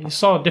middle. You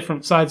saw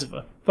different sides of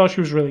her. Thought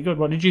she was really good.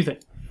 What did you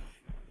think?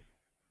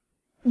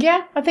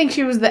 Yeah, I think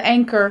she was the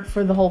anchor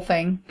for the whole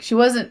thing. She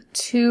wasn't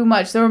too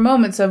much. There were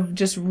moments of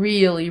just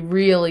really,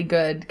 really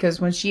good.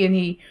 Because when she and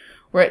he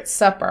were at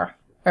supper,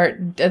 or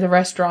at the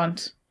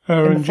restaurant,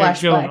 Her in and the Jake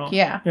flashback,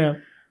 Gyllenhaal. yeah.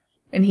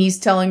 And he's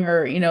telling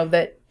her,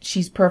 that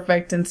she's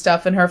perfect and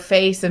stuff, and her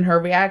face and her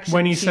reaction.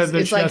 When he said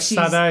that she has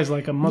sad eyes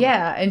like a mother.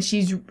 Yeah, and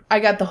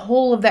I got the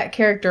whole of that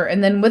character,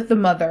 and then with the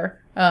mother,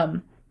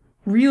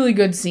 really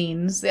good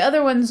scenes. The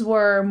other ones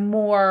were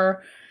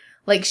more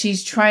like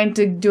she's trying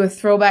to do a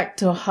throwback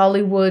to a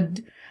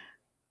Hollywood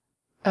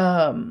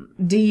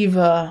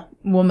diva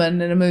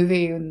woman in a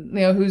movie,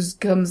 who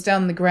comes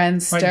down the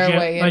grand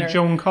stairway. Like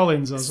Joan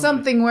Collins or something.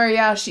 Something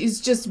where,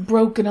 she's just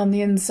broken on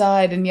the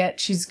inside, and yet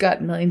she's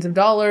got millions of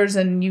dollars,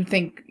 and you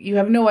think you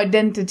have no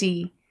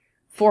identity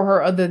for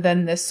her other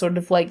than this sort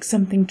of like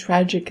something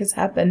tragic has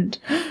happened.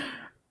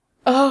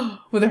 Oh,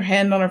 with her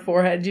hand on her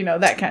forehead,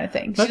 that kind of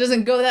thing. She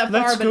doesn't go that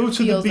far, Let's but go it to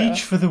the feels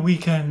beach for the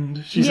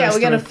weekend. She yeah, says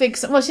we gotta to her.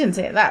 fix... Well, she didn't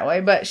say it that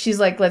way, but she's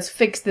like, let's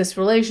fix this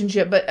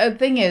relationship. But the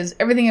thing is,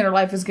 everything in her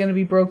life is going to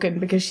be broken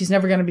because she's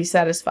never going to be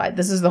satisfied.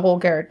 This is the whole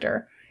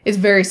character. It's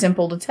very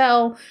simple to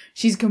tell.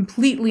 She's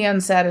completely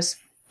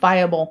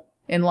unsatisfiable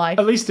in life.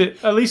 At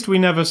least we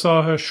never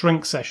saw her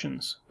shrink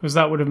sessions, because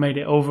that would have made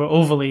it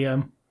overly...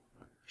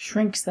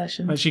 Shrink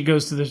session. when she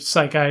goes to the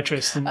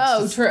psychiatrist. And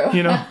Oh, true.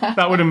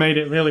 that would have made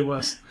it really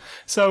worse.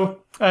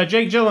 So,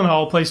 Jake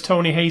Gyllenhaal plays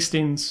Tony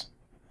Hastings.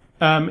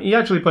 He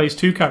actually plays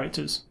two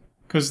characters,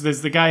 because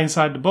there's the guy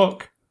inside the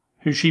book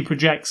who she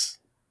projects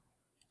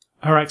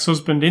her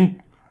ex-husband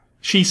in.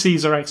 She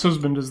sees her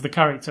ex-husband as the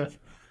character.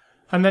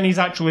 And then he's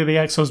actually the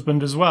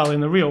ex-husband as well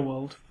in the real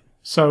world.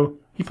 So,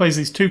 he plays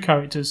these two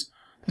characters.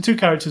 The two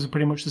characters are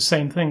pretty much the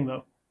same thing,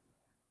 though.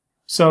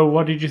 So,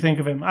 what did you think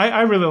of him?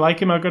 I really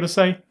like him, I've got to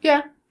say.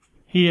 Yeah.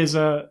 He is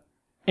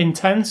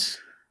intense.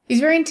 He's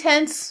very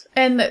intense,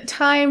 and at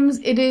times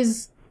it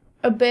is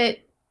a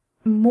bit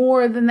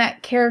more than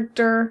that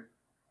character,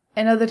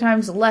 and other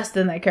times less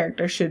than that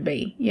character should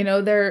be.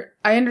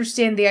 I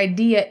understand the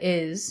idea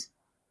is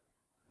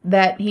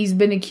that he's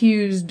been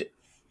accused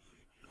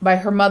by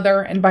her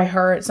mother and by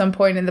her at some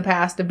point in the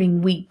past of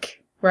being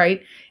weak,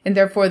 right? And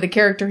therefore the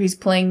character he's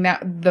playing now,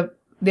 the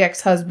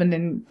ex-husband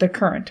and the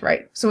current,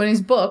 right? So in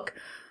his book,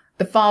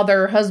 the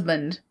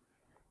father-husband,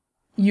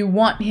 you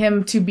want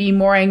him to be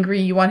more angry,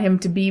 you want him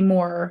to be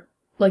more,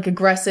 like,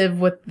 aggressive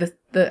with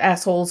the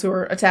assholes who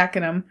are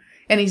attacking him.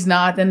 And he's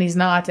not, and he's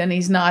not, and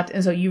he's not.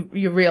 And so you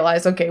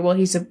realize, okay, well,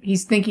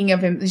 he's thinking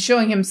of him, he's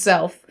showing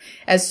himself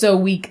as so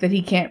weak that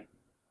he can't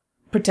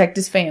protect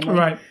his family.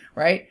 Right.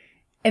 Right?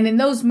 And in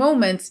those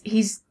moments,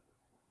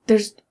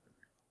 there's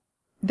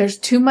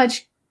too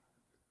much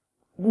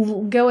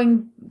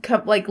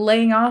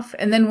laying off.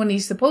 And then when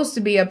he's supposed to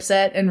be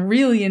upset and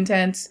really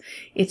intense,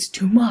 it's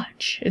too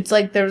much. It's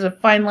like there's a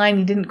fine line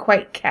he didn't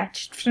quite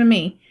catch to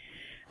me.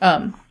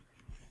 But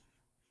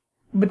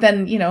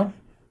then,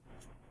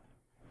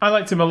 I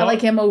liked him a lot. I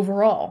like him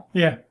overall.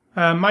 Yeah.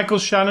 Michael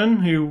Shannon,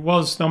 who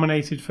was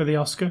nominated for the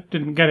Oscar,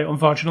 didn't get it,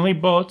 unfortunately,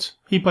 but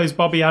he plays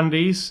Bobby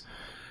Andes.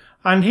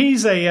 And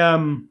he's a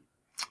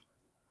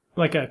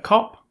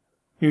cop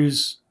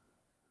who's...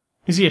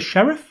 Is he a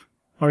sheriff?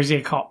 Or is he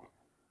a cop?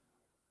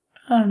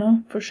 I don't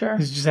know, for sure.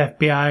 He's just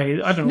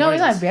FBI. I don't know. No,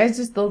 he's not FBI. He's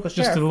just the local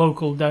sheriff. Just a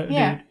local dude.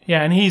 Yeah.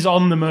 Yeah, and he's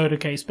on the murder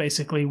case,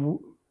 basically,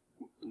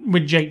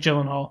 with Jake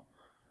Gyllenhaal.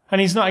 And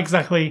he's not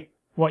exactly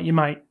what you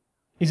might...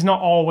 He's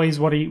not always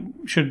what he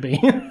should be,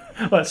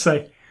 let's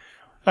say.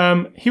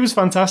 He was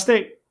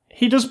fantastic.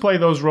 He does play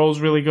those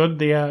roles really good.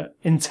 The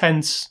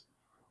intense,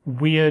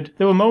 weird...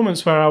 There were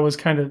moments where I was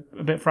kind of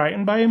a bit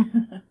frightened by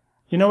him.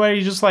 Where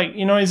he's just like...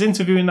 he's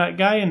interviewing that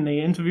guy in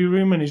the interview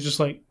room and he's just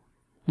like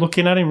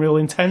looking at him real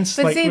intense.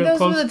 But see, real those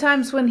close. were the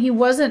times when he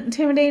wasn't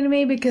intimidating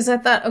me because I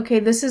thought, okay,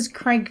 this is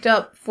cranked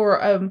up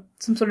for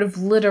some sort of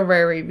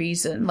literary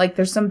reason. Like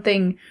there's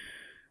something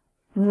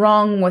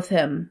wrong with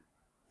him.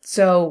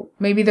 So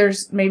maybe I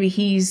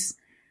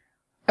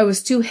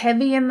was too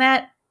heavy in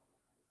that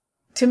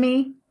to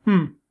me.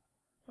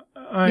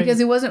 Because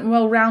he wasn't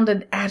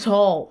well-rounded at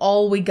all.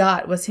 All we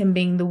got was him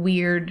being the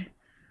weird,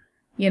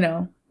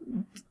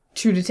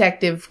 True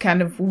Detective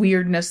kind of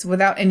weirdness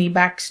without any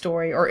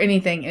backstory or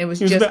anything. It was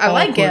just, I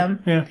like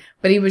him, yeah.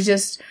 But he was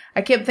just,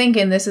 I kept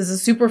thinking this is a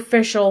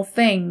superficial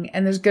thing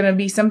and there's going to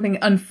be something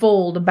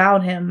unfold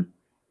about him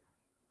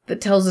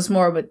that tells us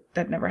more, but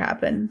that never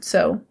happened,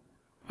 so.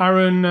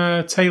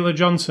 Aaron Taylor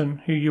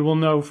Johnson, who you will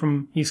know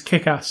from, he's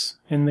Kick-Ass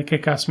in the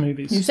Kick-Ass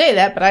movies. You say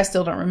that, but I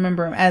still don't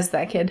remember him as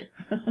that kid.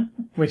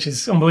 Which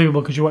is unbelievable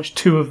because you watched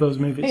 2 of those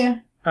movies. Yeah.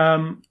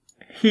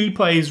 He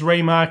plays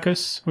Ray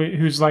Marcus,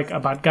 who's like a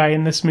bad guy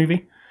in this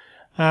movie.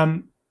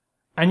 And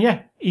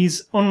yeah,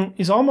 he's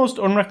almost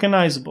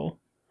unrecognizable.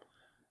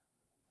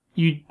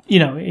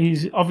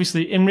 He's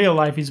obviously, in real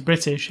life, he's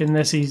British. In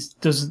this, he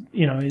does,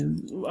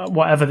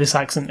 whatever this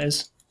accent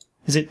is.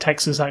 Is it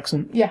Texas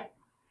accent? Yeah.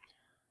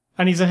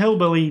 And he's a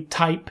hillbilly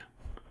type.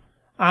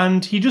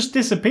 And he just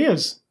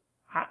disappears.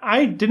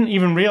 I didn't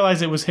even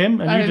realize it was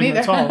him, and you didn't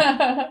at all.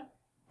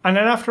 And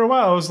then after a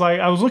while,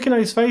 I was looking at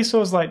his face, so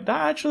I was like,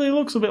 that actually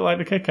looks a bit like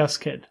the Kick-Ass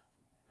kid.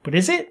 But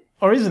is it?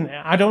 Or isn't it?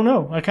 I don't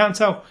know. I can't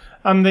tell.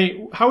 And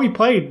how he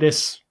played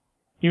this,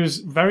 he was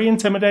very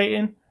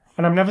intimidating,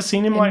 and I've never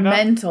seen him like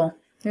that. Mental.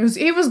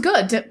 He was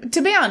good.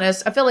 To be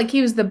honest, I feel like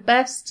he was the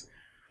best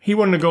He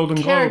won the Golden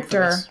Globe for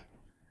character this.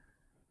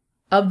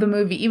 of the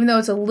movie, even though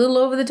it's a little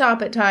over the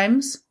top at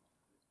times.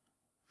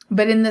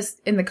 But in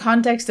the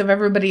context of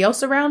everybody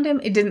else around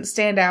him, it didn't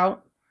stand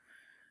out.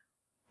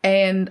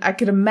 And I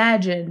could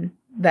imagine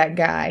that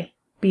guy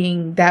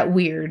being that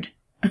weird,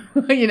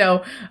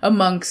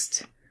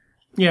 amongst,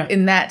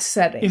 in that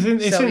setting.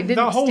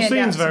 That whole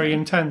scene's very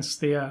intense,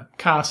 the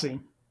car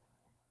scene.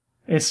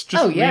 It's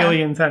just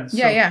really intense.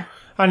 Yeah, yeah.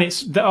 And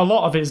a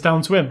lot of it is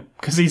down to him,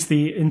 because he's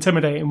the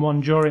intimidating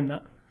one during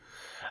that.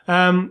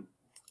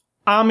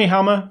 Armie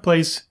Hammer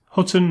plays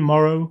Hutton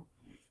Morrow.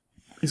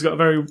 He's got a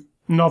very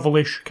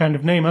novelish kind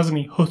of name, hasn't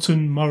he?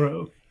 Hutton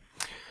Morrow.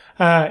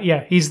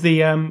 He's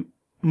the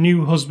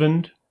new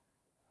husband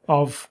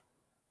of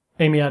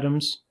Amy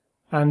Adams,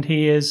 and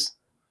he is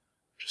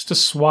just a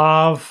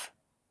suave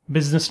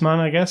businessman,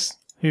 I guess,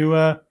 who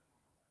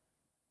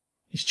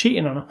is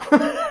cheating on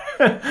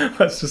her.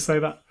 Let's just say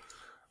that.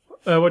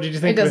 What did you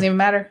think? It doesn't even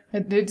matter.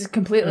 It's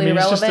completely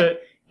irrelevant.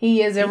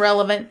 He is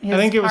irrelevant. I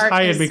think it was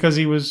hired because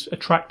he was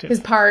attractive. His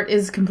part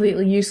is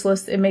completely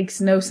useless. It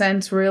makes no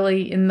sense,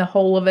 really, in the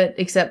whole of it,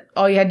 except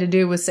all you had to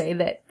do was say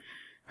that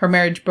her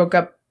marriage broke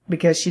up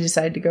because she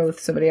decided to go with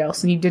somebody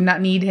else. And you did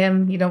not need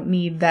him. You don't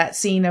need that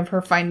scene of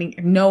her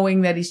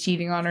knowing that he's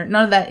cheating on her.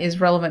 None of that is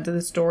relevant to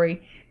the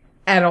story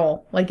at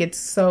all.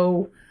 It's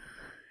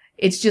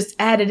just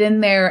added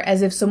in there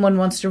as if someone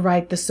wants to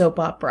write the soap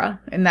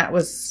opera. And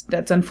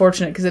that's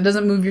unfortunate because it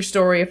doesn't move your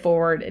story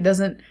forward. It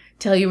doesn't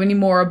tell you any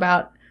more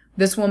about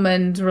this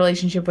woman's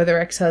relationship with her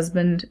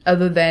ex-husband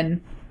other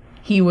than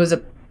he was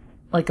a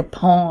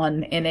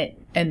pawn in it.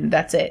 And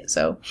that's it.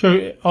 So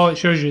all it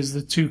shows you is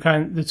the two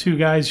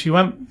guys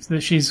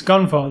she's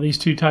gone for, these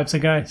 2 types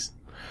of guys.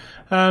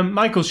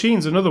 Michael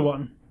Sheen's another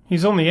one.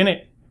 He's only in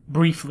it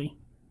briefly.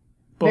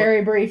 But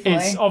very briefly.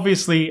 It's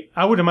obviously,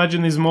 I would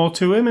imagine there's more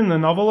to him in the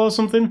novel or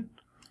something.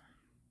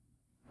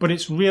 But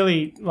it's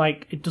really,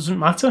 it doesn't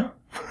matter.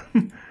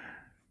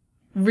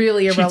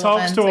 Really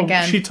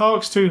irrelevant She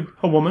talks to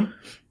a woman,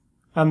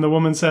 and the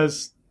woman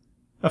says,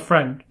 a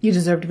friend. You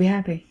deserve to be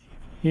happy.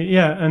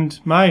 Yeah, and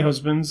my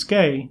husband's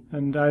gay,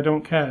 and I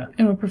don't care.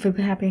 And we're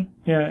perfectly happy.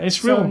 Yeah,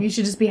 it's real. So you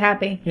should just be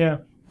happy. Yeah.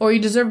 Or you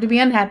deserve to be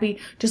unhappy,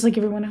 just like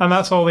everyone else. And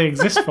that's all they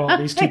exist for,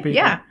 these 2 people.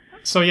 Yeah.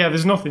 So yeah,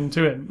 there's nothing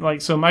to him.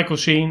 So Michael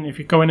Sheen, if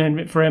you're going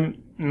in for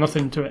him,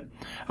 nothing to it.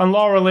 And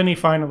Laura Linney,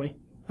 finally.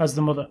 as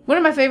the mother. One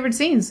of my favorite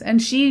scenes,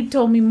 and she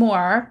told me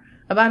more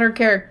about her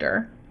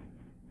character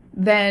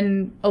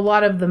than a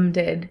lot of them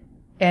did,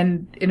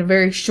 and in a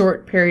very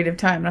short period of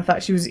time. And I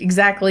thought she was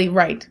exactly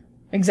right.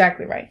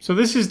 Exactly right. So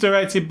this is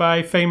directed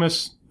by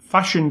famous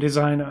fashion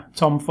designer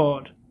Tom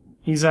Ford.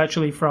 He's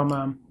actually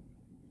from,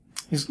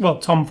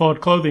 Tom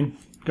Ford Clothing.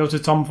 Go to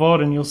Tom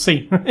Ford and you'll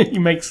see. He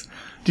makes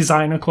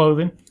designer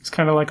clothing. It's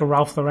kind of like a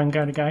Ralph Lauren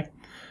kind of guy.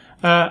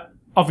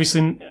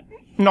 Obviously,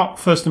 not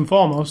first and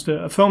foremost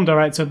a film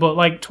director, but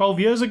like 12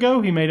 years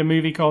ago, he made a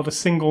movie called A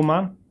Single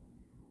Man.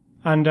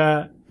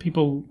 And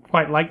people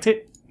quite liked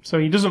it. So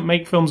he doesn't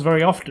make films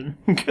very often,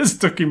 because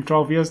it took him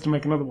 12 years to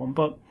make another one.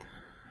 But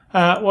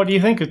what do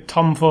you think of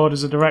Tom Ford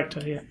as a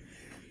director here?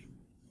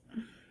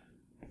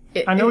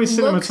 I know his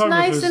cinematography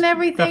nice is and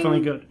everything, definitely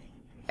good.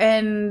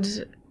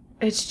 And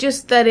it's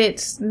just that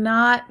it's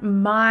not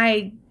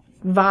my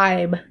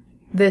vibe.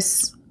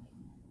 This,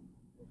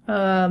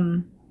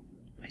 I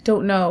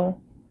don't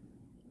know,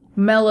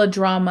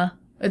 melodrama.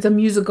 It's a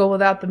musical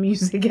without the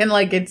music, and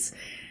like it's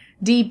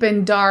deep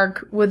and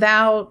dark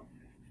without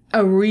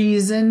a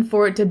reason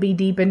for it to be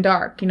deep and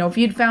dark. You know, if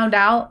you'd found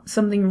out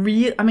something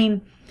real, I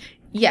mean,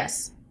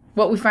 yes,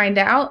 what we find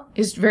out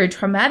is very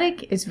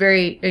traumatic. It's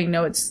very,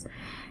 it's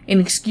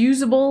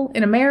inexcusable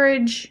in a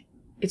marriage.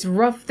 It's a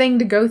rough thing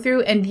to go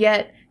through, and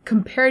yet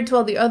compared to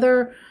all the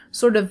other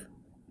sort of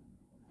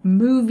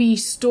movie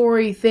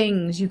story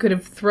things you could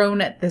have thrown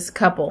at this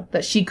couple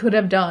that she could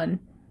have done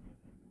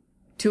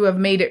to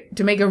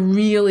make a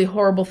really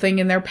horrible thing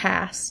in their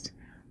past,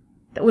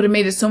 that would have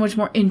made it so much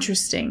more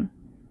interesting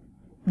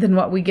than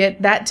what we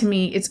get. That, to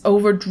me, it's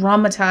over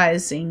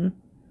dramatizing,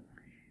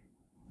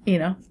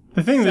 The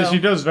thing that she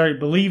does is very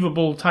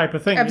believable type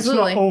of thing.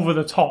 Absolutely. It's not over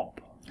the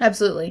top.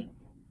 Absolutely.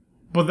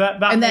 But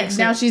that and makes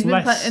now it she's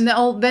been less...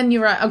 then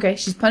you're right. Okay,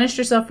 she's punished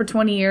herself for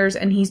 20 years,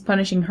 and he's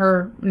punishing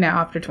her now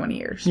after 20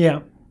 years. Yeah.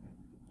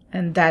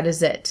 And that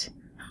is it.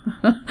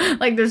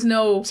 Like, there's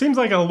no... Seems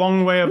like a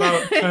long way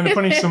about trying to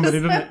punish somebody,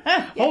 doesn't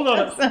it?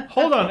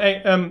 Hold on.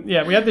 Hey,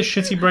 we had this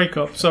shitty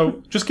breakup,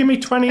 so just give me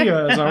 20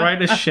 years, I'll write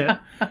this shit.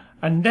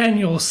 And then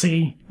you'll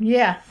see.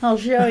 Yeah, I'll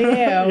show you.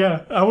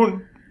 Yeah, I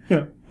won't,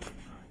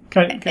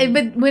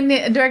 But when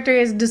the director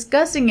is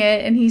discussing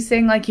it, and he's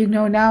saying, like,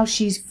 now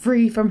she's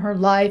free from her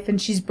life,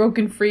 and she's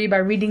broken free by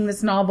reading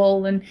this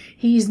novel, and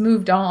he's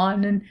moved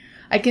on, and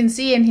I can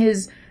see in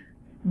his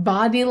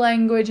body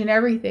language and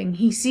everything,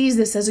 he sees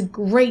this as a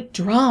great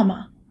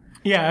drama.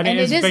 Yeah, and it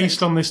is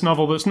based on this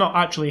novel that's not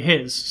actually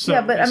his. So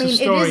yeah, but I mean,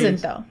 it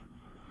isn't, though.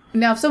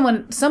 Now,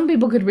 some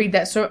people could read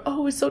that story,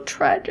 oh, it's so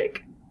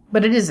tragic.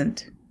 But it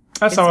isn't.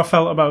 That's how I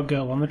felt about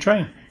Girl on the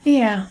Train.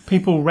 Yeah.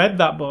 People read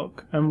that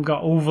book and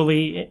got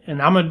overly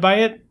enamored by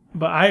it,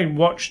 but I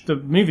watched the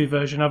movie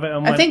version of it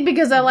and went... I think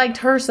because I liked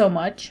her so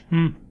much,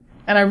 and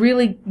I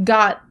really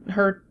got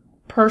her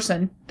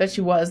person that she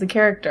was, the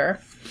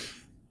character.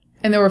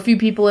 And there were a few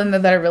people in there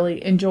that I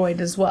really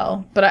enjoyed as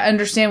well. But I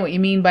understand what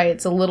you mean by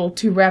it's a little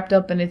too wrapped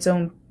up in its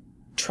own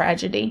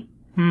tragedy.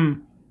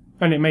 And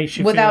it makes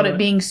you without feel it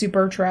being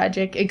super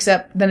tragic,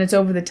 except then it's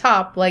over the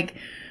top. Like,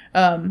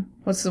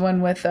 what's the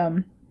one with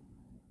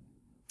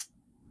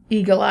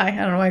Eagle Eye? I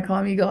don't know why I call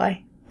him Eagle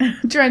Eye.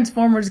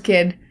 Transformers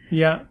kid.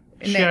 Yeah.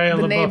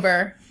 The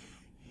neighbor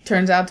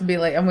turns out to be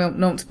like, I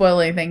won't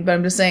spoil anything, but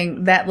I'm just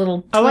saying that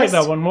little twist. I like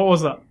that one. What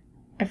was that?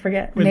 I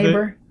forget. With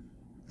neighbor?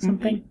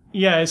 Something?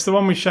 Yeah, it's the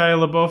one with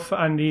Shia LaBeouf,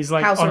 and he's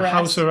like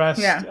house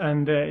arrest, yeah.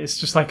 And it's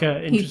just like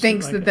a... He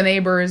thinks that the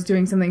neighbor is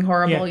doing something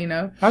horrible,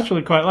 I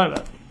actually quite like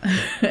that.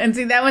 And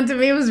see, that one to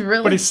me was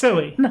really... But it's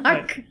silly.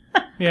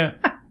 Yeah.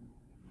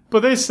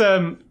 But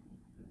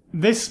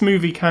this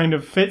movie kind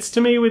of fits to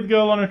me with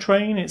Girl on a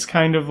Train. It's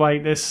kind of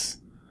like this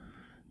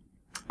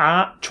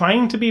art,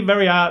 trying to be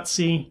very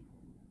artsy,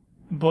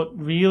 but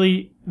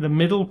really the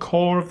middle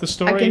core of the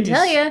story... I can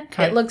tell you,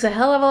 it looks a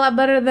hell of a lot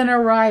better than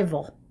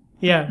Arrival.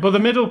 Yeah, but the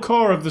middle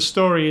core of the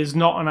story is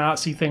not an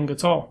artsy thing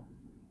at all.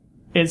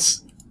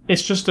 It's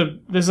just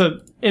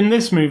in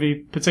this movie,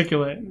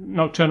 particularly,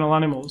 Nocturnal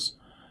Animals,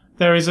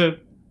 there is a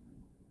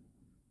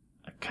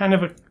kind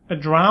of a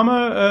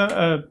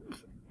drama,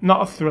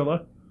 not a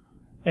thriller,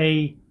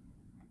 a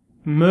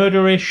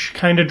murderish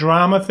kind of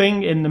drama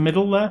thing in the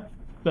middle there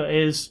that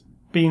is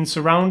being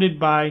surrounded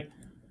by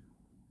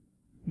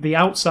the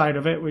outside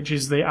of it, which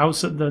is the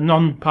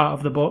non-part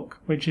of the book,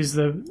 which is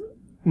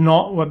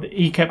not what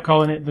he kept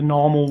calling it, the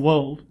normal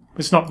world.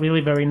 It's not really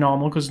very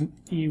normal because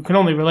you can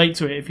only relate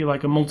to it if you're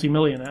like a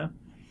multimillionaire.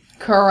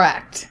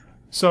 Correct.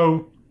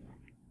 So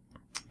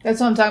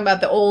that's what I'm talking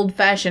about, the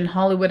old-fashioned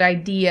Hollywood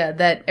idea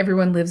that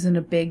everyone lives in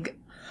a big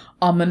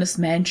ominous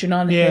mansion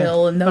on a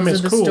hill, and those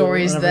are the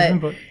stories that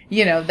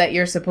that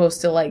you're supposed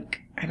to,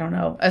 like, I don't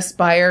know,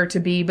 aspire to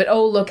be, but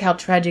oh, look how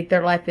tragic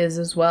their life is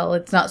as well.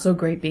 It's not so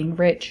great being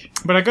rich.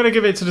 But I gotta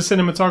give it to the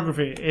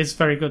cinematography. It's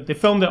very good. They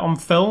filmed it on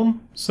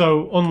film,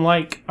 so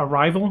unlike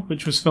Arrival,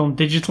 which was filmed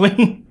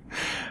digitally,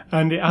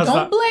 and it has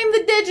Don't blame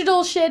the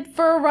digital shit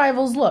for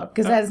Arrival's look,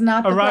 because that's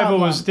not the Arrival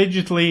problem. was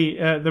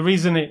digitally, the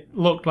reason it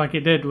looked like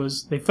it did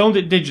was they filmed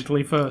it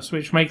digitally first,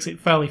 which makes it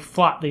fairly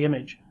flat, the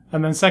image.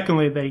 And then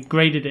secondly, they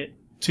graded it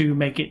to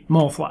make it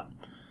more flat.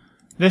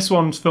 This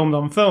one's filmed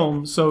on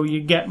film, so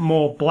you get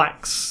more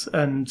blacks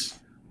and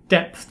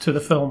depth to the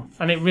film,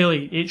 and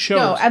it shows.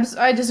 No,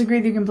 I disagree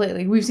with you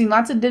completely. We've seen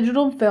lots of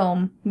digital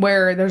film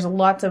where there's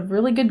lots of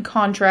really good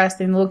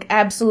contrast and look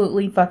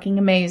absolutely fucking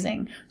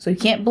amazing. So you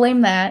can't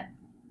blame that.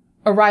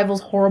 Arrival's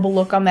horrible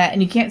look on that,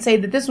 and you can't say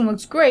that this one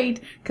looks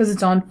great because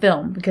it's on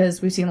film,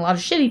 because we've seen a lot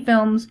of shitty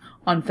films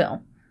on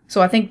film.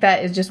 So I think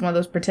that is just one of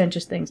those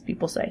pretentious things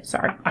people say.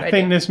 Sorry. I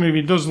think this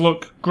movie does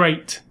look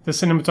great. The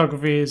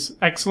cinematography is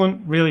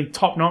excellent, really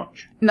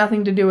top-notch.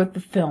 Nothing to do with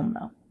the film,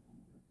 though.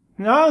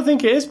 No, I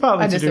think it is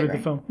partly to do with the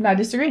film. No, I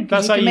disagree.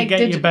 That's how you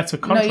get your better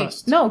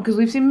contrast. No, because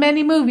we've seen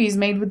many movies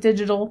made with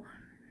digital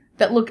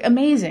that look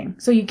amazing.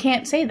 So you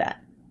can't say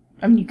that.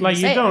 I mean, you can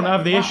say you don't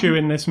have the wrong. issue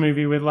in this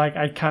movie with,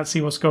 I can't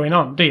see what's going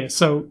on, do you?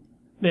 So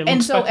it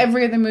looks better.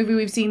 Every other movie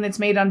we've seen that's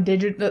made on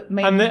digital...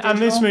 And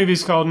this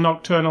movie's called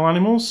Nocturnal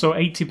Animals, so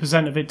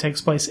 80% of it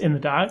takes place in the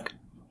dark.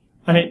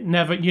 And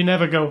you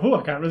never go,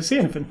 I can't really see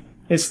anything.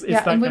 It's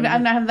that kind of...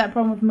 I'm not having that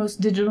problem with most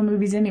digital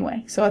movies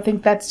anyway. So I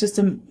think that's just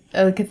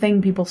a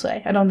thing people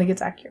say. I don't think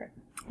it's accurate.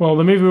 Well,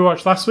 the movie we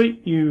watched last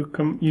week,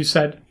 you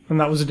said, and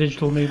that was a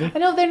digital movie. I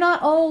know, they're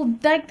not all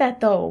like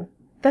that, though.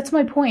 That's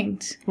my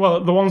point.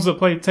 Well, the ones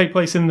that take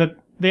place in the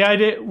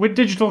idea with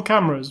digital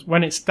cameras,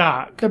 when it's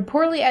dark, they're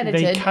poorly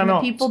edited, and the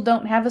people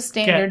don't have a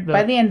standard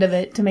by the end of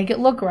it to make it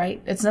look right.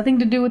 It's nothing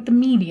to do with the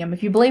medium.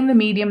 If you blame the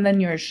medium,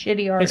 then you're a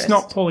shitty artist. It's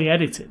not poorly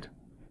edited.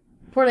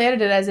 Poorly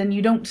edited as in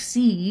you don't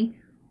see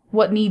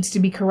what needs to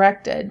be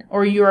corrected,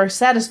 or you are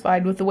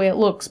satisfied with the way it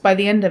looks by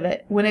the end of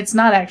it, when it's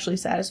not actually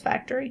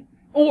satisfactory.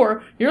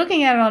 Or you're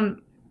looking at it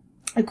on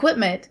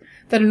equipment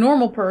that a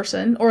normal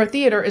person or a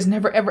theater is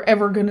never, ever,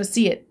 ever going to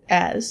see it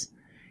as.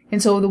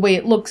 And so the way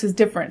it looks is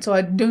different. So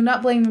I do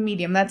not blame the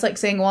medium. That's like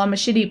saying, well, I'm a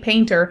shitty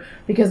painter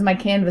because my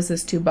canvas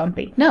is too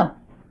bumpy. No.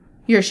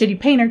 You're a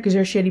shitty painter because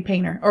you're a shitty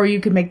painter. Or you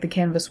could make the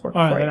canvas work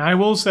for you. And I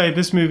will say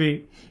this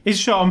movie is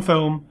shot on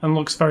film and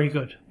looks very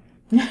good.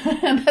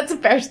 That's a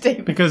fair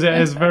statement. Because it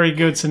has very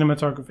good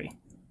cinematography.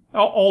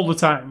 All the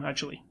time,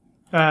 actually.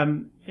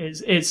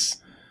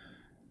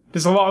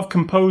 There's a lot of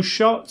composed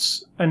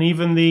shots, and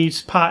even the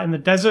part in the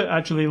desert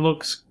actually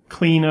looks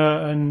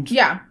cleaner and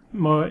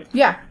more...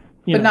 Yeah,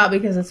 but not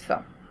because it's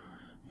film.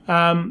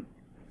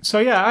 So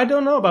yeah, I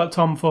don't know about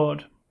Tom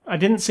Ford. I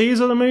didn't see his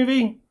other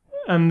movie,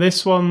 and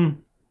this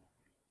one...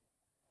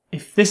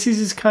 If this is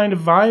his kind of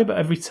vibe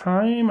every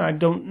time, I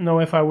don't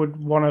know if I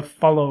would want to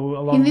follow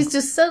along. He needs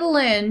to settle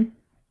in,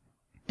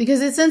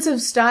 because his sense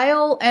of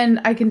style, and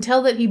I can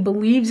tell that he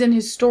believes in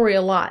his story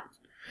a lot.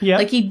 Yeah.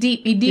 Like he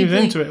deeply was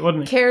into it,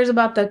 wasn't he? cares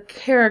about the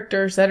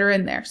characters that are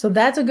in there. So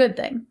that's a good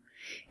thing.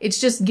 It's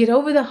just get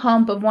over the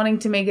hump of wanting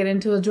to make it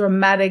into a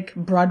dramatic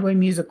Broadway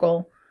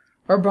musical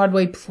or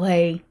Broadway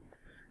play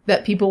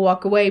that people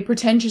walk away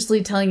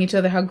pretentiously telling each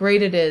other how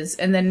great it is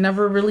and then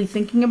never really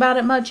thinking about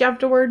it much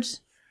afterwards.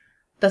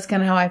 That's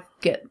kind of how I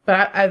get.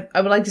 But I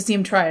would like to see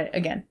him try it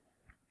again.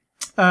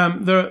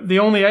 The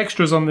only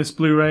extras on this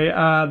Blu-ray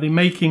are the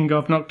making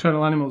of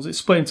Nocturnal Animals. It's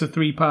split into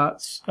 3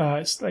 parts.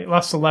 It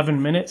lasts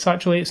 11 minutes,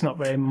 actually. It's not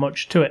very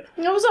much to it.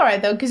 It was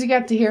alright, though, because you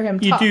got to hear him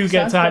talk. You do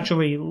get to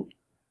actually...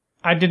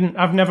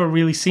 I've never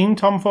really seen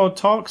Tom Ford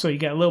talk, so you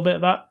get a little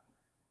bit of that.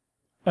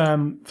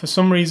 For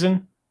some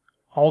reason,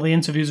 all the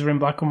interviews are in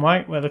black and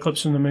white, where the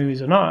clips from the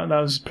movies are not. That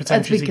was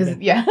pretentious. That's because,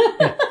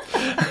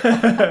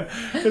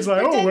 It's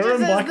like, we're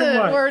in black and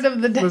white. Word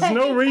of the day. There's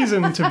no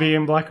reason to be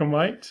in black and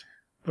white.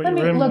 But Let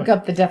me look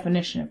up the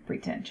definition of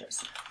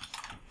pretentious.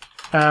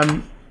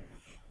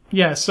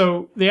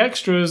 So the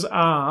extras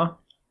are...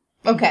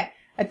 Okay.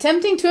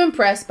 Attempting to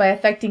impress by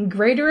affecting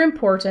greater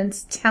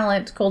importance,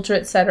 talent, culture,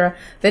 etc.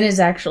 than is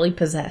actually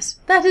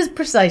possessed. That is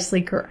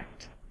precisely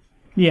correct.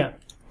 Yeah.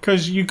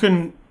 Because you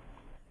can...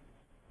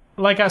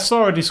 Like, I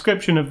saw a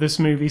description of this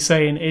movie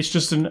saying it's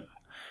just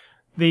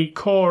the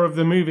core of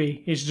the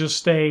movie is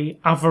just a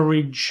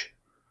average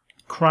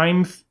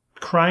crime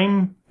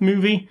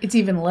movie. It's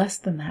even less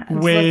than that.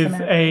 With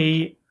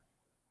a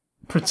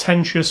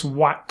pretentious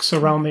wax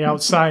around the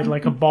outside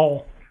like a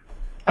ball.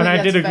 And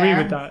I did agree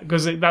with that,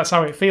 because that's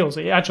how it feels.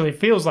 It actually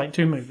feels like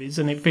 2 movies,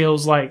 and it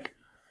feels like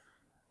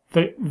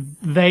the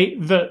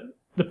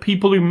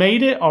people who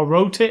made it or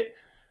wrote it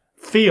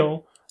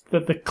feel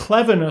that the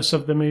cleverness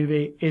of the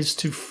movie is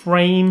to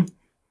frame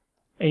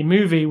a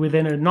movie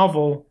within a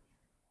novel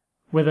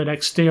with an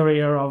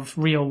exterior of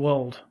real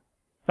world.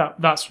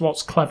 That's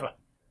what's clever.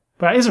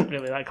 But it isn't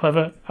really that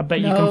clever. I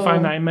bet you can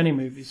find that in many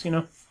movies, you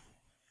know?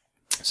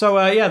 So,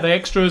 the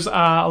extras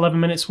are 11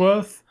 minutes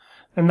worth,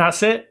 and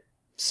that's it.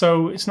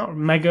 So, it's not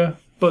mega,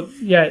 but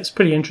yeah, it's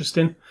pretty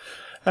interesting.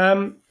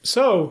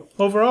 So,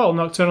 overall,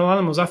 Nocturnal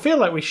Animals, I feel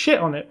like we shit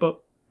on it,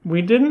 but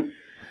we didn't.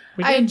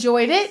 I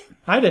enjoyed it.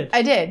 I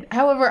did.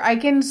 However, I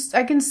can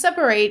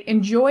separate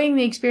enjoying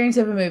the experience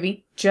of a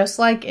movie, just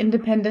like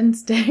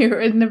Independence Day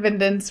or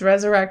Independence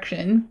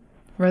Resurrection,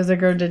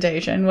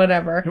 Regurgitation,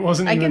 whatever. It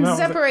wasn't I even can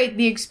separate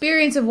the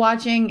experience of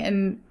watching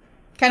and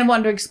kind of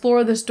wanting to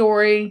explore the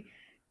story,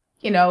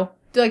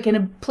 like in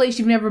a place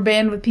you've never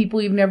been with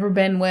people you've never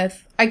been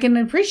with. I can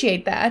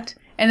appreciate that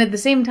And at the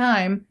same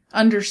time,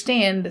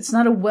 understand it's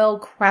not a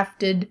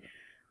well-crafted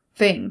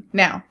thing.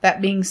 Now,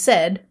 that being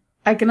said,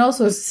 I can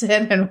also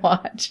sit and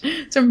watch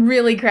some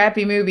really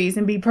crappy movies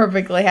and be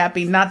perfectly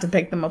happy not to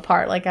pick them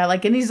apart. Like I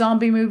like any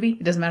zombie movie.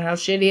 It doesn't matter how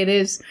shitty it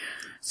is.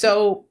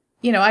 So,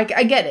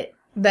 I get it.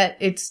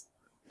 That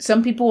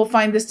some people will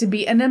find this to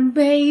be an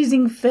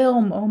amazing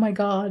film. Oh my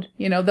God.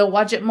 They'll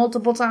watch it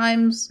multiple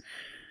times,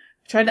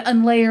 try to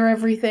unlayer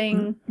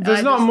everything.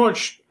 There's not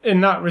much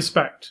in that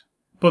respect,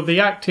 but the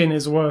acting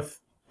is worth,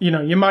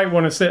 you might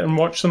want to sit and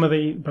watch some of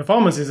the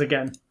performances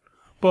again.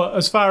 But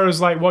as far as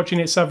like watching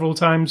it several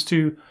times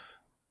to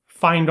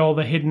find all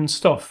the hidden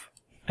stuff,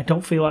 I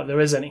don't feel like there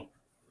is any.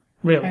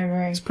 Really.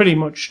 Right. It's pretty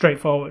much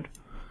straightforward.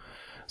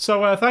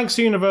 So thanks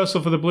to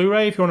Universal for the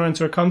Blu-ray. If you want to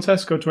enter a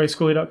contest, go to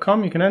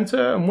ascully.com. You can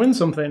enter and win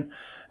something.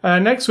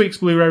 Next week's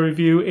Blu-ray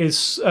review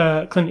is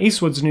Clint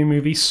Eastwood's new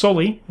movie,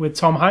 Sully, with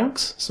Tom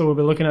Hanks. So we'll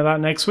be looking at that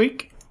next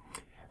week.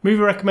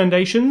 Movie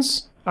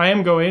recommendations. I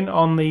am going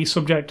on the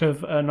subject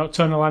of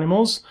nocturnal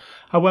animals.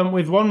 I went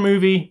with one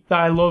movie that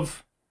I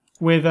love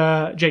with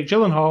Jake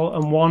Gyllenhaal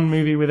and one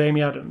movie with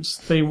Amy Adams.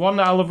 The one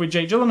that I love with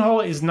Jake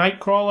Gyllenhaal is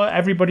Nightcrawler.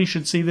 Everybody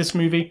should see this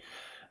movie.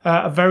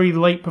 A very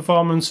late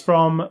performance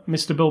from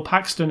Mr. Bill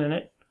Paxton in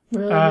it.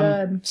 Really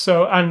good.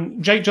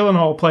 And Jake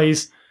Gyllenhaal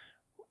plays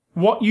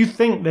what you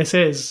think this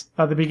is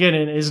at the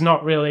beginning is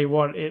not really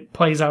what it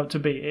plays out to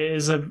be. It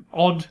is an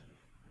odd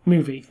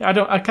movie.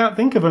 I can't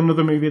think of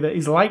another movie that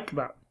is like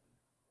that.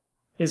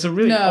 It's a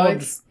really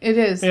odd. It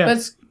is. Yeah.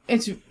 But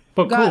it's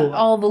but got cool.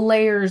 all the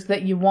layers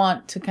that you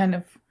want to kind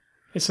of.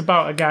 It's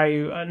about a guy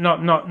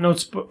who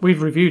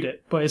we've reviewed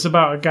it, but it's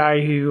about a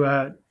guy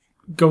who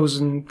goes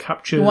and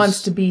captures. Who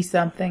wants to be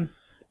something,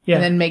 yeah,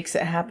 and then makes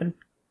it happen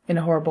in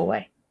a horrible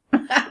way.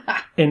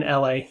 In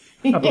LA,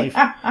 I believe.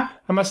 Yeah.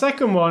 And my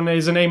second one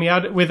is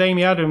with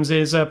Amy Adams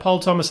is Paul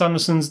Thomas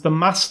Anderson's The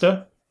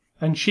Master,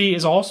 and she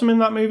is awesome in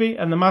that movie.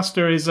 And The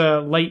Master is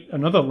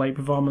another late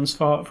performance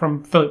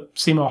from Philip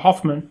Seymour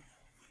Hoffman.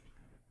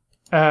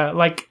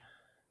 Like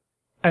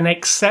an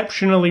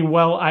exceptionally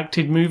well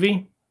acted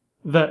movie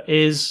that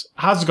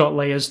has got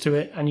layers to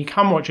it, and you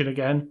can watch it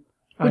again.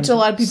 Which a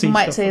lot of people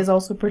might say is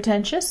also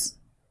pretentious,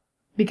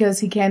 because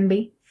he can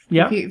be.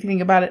 Yeah. If you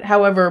think about it.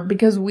 However,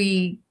 because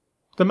we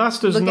The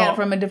Master's look at it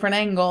from a different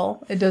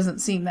angle, it doesn't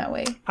seem that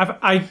way.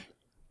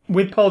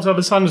 With Paul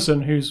Thomas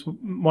Anderson, who's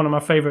one of my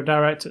favourite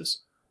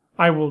directors,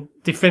 I will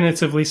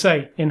definitively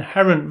say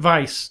Inherent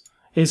Vice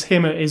is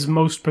him at his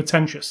most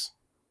pretentious.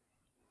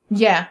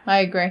 Yeah, I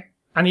agree.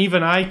 And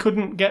even I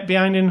couldn't get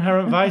behind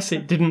Inherent Vice.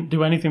 It didn't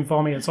do anything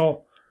for me at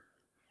all.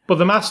 But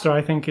The Master,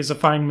 I think, is a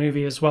fine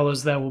movie as well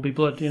as There Will Be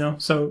Blood,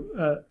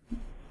 So,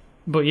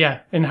 but yeah,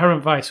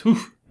 Inherent Vice,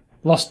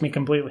 lost me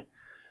completely.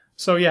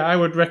 So yeah, I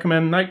would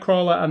recommend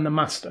Nightcrawler and The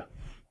Master.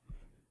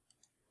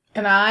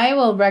 And I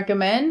will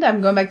recommend,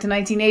 I'm going back to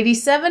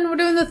 1987. We're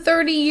doing the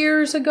 30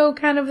 years ago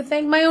kind of a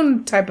thing. My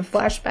own type of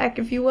flashback,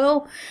 if you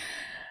will.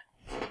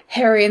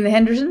 Harry and the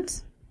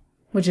Hendersons,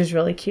 which is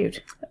really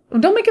cute.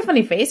 Don't make a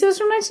funny face. It was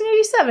from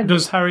 1987.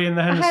 Does Harry and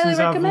the Hendersons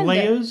have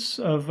layers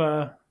it.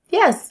 of...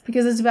 Yes,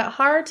 because it's about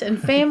heart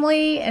and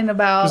family and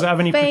about Does it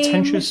have any fame.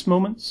 pretentious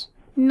moments?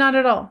 Not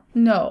at all.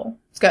 No.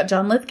 It's got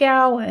John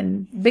Lithgow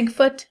and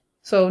Bigfoot.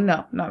 So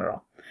no, not at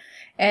all.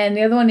 And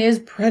the other one is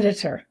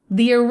Predator.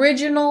 The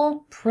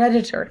original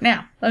Predator.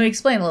 Now, let me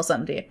explain a little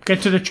something to you.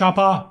 Get to the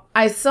chopper.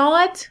 I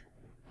saw it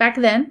back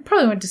then.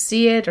 Probably went to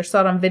see it or saw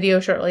it on video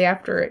shortly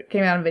after it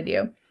came out on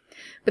video.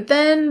 But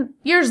then,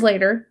 years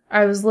later,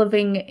 I was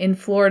living in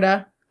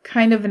Florida,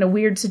 kind of in a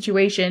weird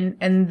situation,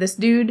 and this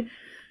dude...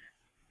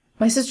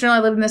 My sister and I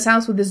lived in this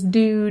house with this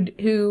dude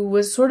who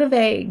was sort of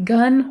a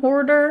gun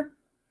hoarder,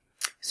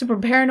 super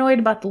paranoid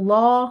about the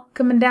law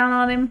coming down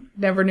on him.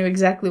 Never knew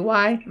exactly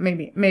why.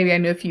 Maybe I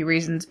knew a few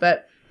reasons,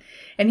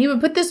 and he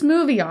would put this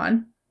movie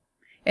on,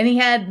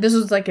 and this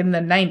was like in the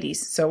 90s,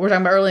 so we're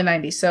talking about early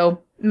 90s,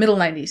 so middle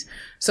 90s.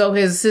 So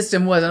his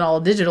system wasn't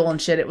all digital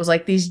and shit. It was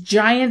like these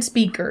giant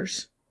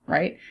speakers,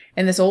 right?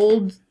 And this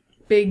old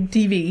big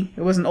TV.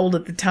 It wasn't old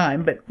at the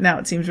time, but now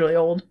it seems really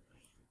old.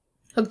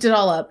 Hooked it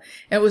all up.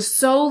 And it was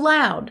so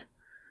loud.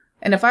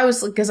 And if I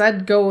was, because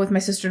I'd go with my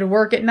sister to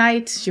work at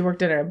night. She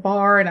worked at a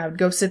bar, and I would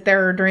go sit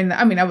there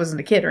I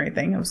wasn't a kid or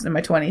anything. I was in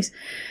my 20s.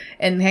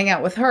 And hang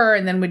out with her,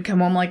 and then we'd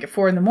come home like at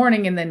 4 a.m.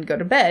 and then go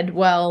to bed.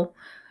 Well,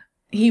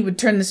 he would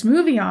turn this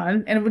movie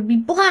on, and it would be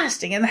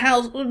blasting, and the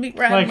house would be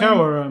rattling. Like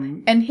our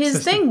and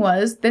his thing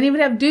was, then he would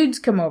have dudes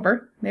come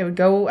over. They would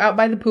go out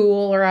by the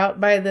pool or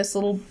out by this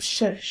little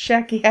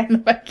shack he had in the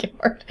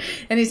backyard.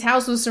 And his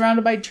house was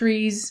surrounded by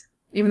trees.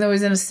 Even though he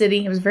was in a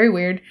city, it was very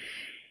weird.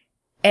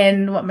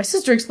 And what my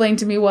sister explained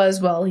to me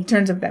was, well, he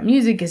turns up that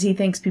music because he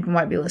thinks people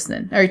might be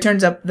listening. Or he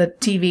turns up the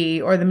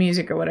TV or the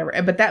music or whatever.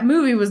 But that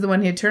movie was the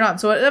one he'd turn on.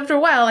 So after a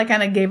while, I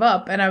kind of gave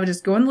up. And I would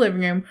just go in the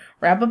living room,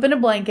 wrap up in a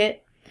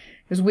blanket.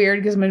 It was weird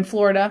because I'm in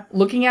Florida,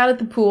 looking out at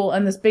the pool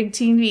and this big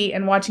TV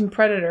and watching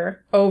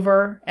Predator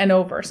over and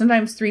over.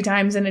 Sometimes 3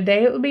 times in a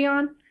day it would be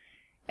on.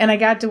 And I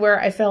got to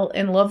where I fell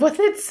in love with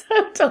it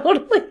so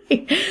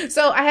totally.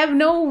 So I have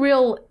no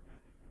real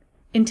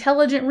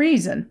intelligent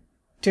reason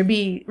to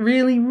be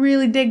really,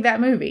 really dig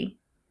that movie.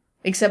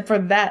 Except for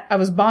that, I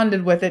was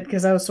bonded with it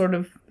because I was sort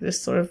of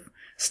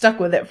stuck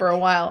with it for a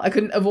while. I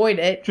couldn't avoid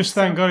it. Just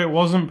thank God it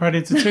wasn't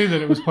Predator 2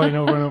 that it was playing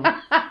over and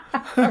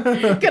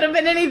over. Could have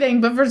been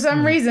anything, but for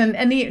some reason,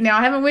 now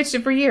I haven't watched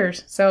it for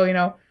years,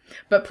 so.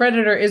 But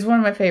Predator is one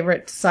of my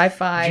favorite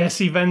sci-fi.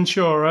 Jesse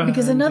Ventura.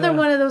 Because another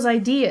one of those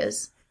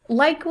ideas,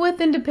 like with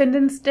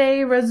Independence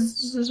Day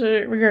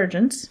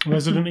Resurgence.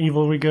 Resident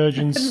Evil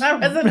Regurgence. Not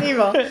Resident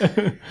Evil.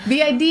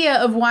 The idea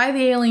of why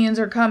the aliens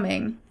are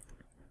coming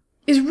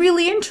is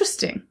really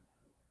interesting.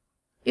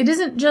 It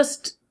isn't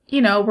just,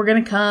 we're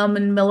going to come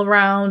and mill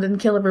around and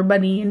kill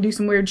everybody and do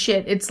some weird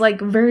shit. It's like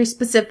very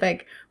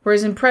specific.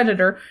 Whereas in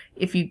Predator,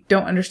 if you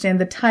don't understand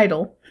the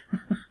title,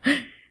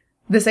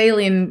 this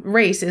alien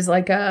race is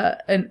like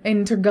an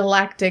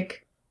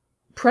intergalactic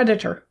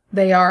predator.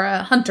 They are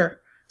a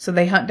hunter. So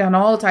they hunt down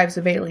all types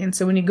of aliens.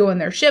 So when you go in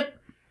their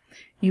ship,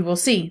 you will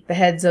see the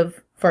heads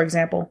of, for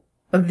example,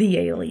 of the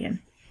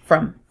alien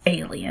from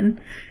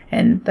Alien.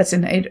 And that's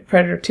in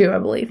Predator 2, I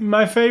believe.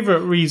 My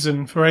favourite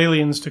reason for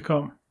aliens to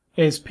come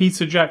is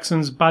Peter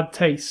Jackson's bad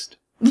taste.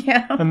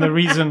 Yeah. And the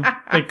reason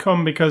they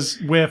come because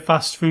we're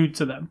fast food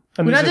to them.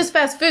 And we're not just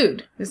fast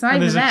food. It's not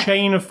even that. There's a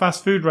chain of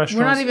fast food restaurants.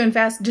 We're not even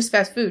just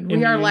fast food.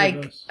 We are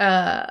like,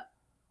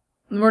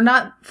 we're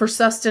not for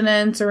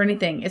sustenance or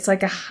anything. It's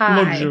like a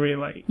high. Luxury,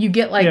 like. You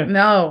get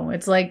no,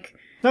 it's like.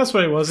 That's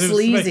what it was.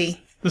 Sleazy. It was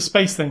the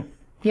space thing.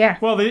 Yeah.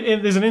 Well,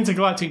 there's an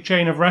intergalactic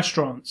chain of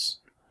restaurants.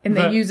 And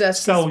they use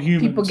us. Sell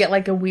humans. People get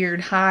like a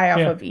weird high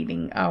off of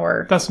eating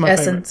our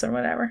essence or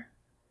whatever.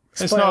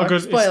 Spoiler, it's not a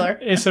good spoiler.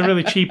 It's a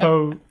really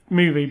cheapo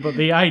movie, but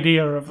the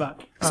idea of that.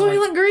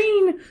 Soylent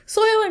Green!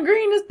 Soylent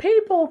Green is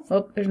people!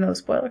 Oh, there's no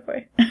spoiler for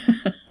you.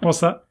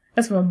 What's that?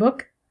 That's from a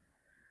book.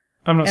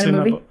 I'm not seeing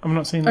that book. I'm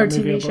not seeing that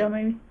movie. Or TV show,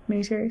 maybe?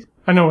 Miniseries?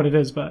 I know what it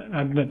is, but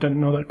I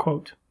don't know that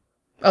quote.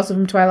 Also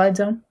from Twilight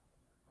Zone?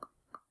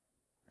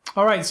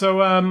 Alright,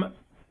 so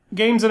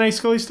games and A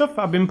Scully stuff.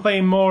 I've been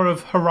playing more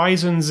of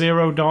Horizon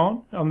Zero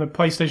Dawn on the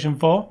PlayStation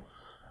 4.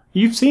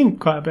 You've seen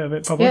quite a bit of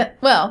it, probably. Yeah,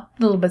 well,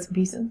 little bits and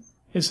pieces.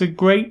 It's a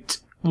great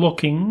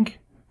looking,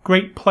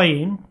 great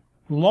playing,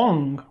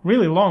 long,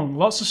 really long.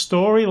 Lots of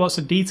story, lots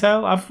of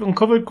detail. I've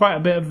uncovered quite a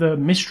bit of the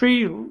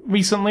mystery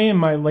recently in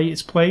my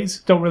latest plays.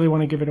 Don't really want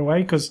to give it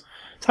away because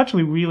it's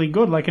actually really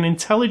good. Like an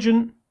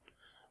intelligent,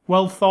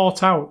 well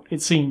thought out,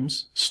 it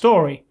seems,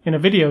 story in a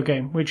video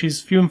game, which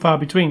is few and far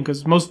between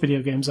because most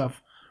video games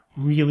have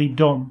really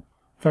dumb,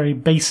 very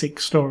basic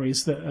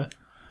stories that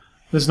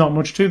there's not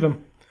much to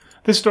them.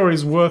 This story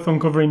is worth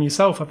uncovering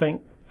yourself, I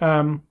think.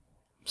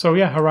 So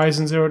yeah,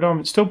 Horizon Zero Dawn.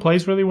 It still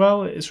plays really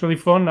well. It's really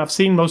fun. I've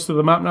seen most of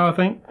the map now, I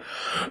think.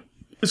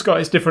 It's got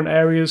its different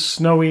areas,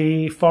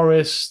 snowy,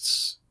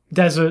 forests,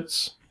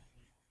 deserts.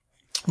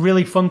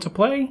 Really fun to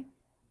play.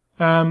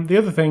 The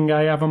other thing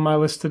I have on my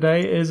list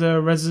today is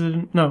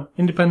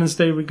Independence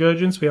Day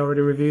Resurgence. We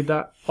already reviewed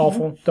that.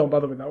 Awful. Don't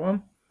bother with that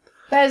one.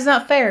 That is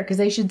not fair, because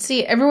they should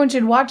see it. Everyone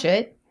should watch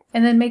it,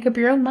 and then make up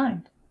your own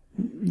mind.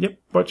 Yep,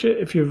 watch it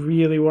if you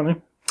really want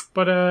to.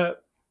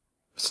 But,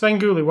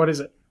 Svengoolie, what is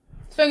it?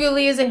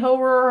 Svengoolie is a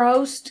horror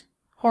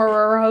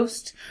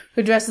host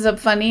who dresses up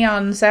funny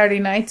on Saturday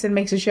nights and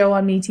makes a show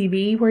on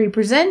MeTV where he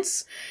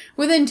presents,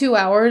 within 2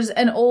 hours,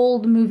 an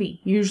old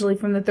movie, usually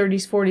from the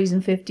 30s, 40s,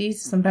 and 50s,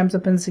 sometimes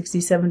up in the 60s,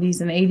 70s,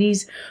 and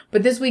 80s.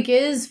 But this week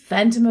is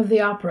Phantom of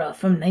the Opera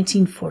from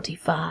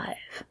 1945.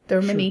 There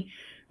are many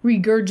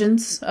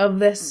regurgents of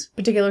this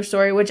particular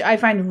story, which I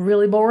find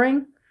really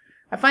boring.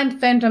 I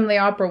find Phantom of the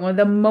Opera one of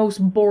the most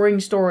boring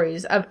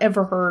stories I've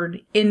ever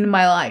heard in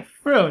my life.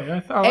 Really?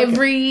 I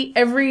like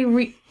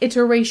every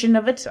iteration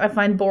of it I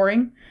find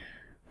boring.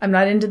 I'm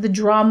not into the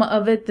drama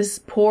of it. This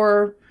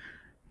poor,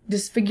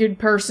 disfigured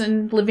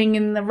person living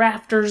in the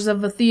rafters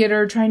of a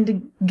theater trying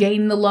to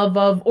gain the love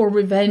of or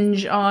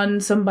revenge on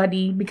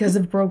somebody because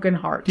of broken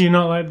heart. Do you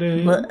not like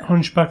the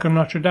Hunchback of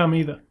Notre Dame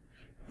either?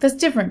 That's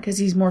different because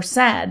he's more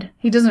sad.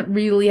 He doesn't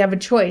really have a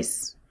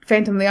choice.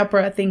 Phantom of the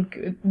Opera, I think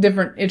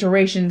different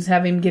iterations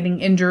have him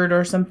getting injured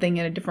or something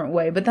in a different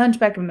way. But the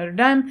Hunchback of Notre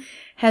Dame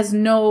has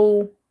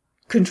no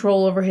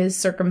control over his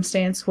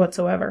circumstance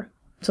whatsoever.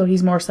 So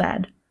he's more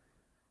sad.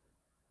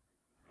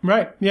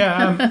 Right,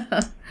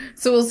 yeah.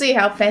 So we'll see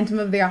how Phantom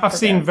of the Opera I've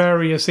seen goes.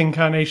 various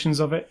incarnations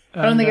of it.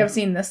 I don't think I've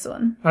seen this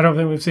one. I don't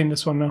think we've seen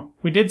this one, no.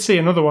 We did see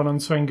another one on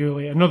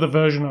Svengoolie, another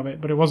version of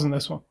it, but it wasn't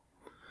this one.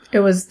 It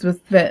was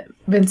with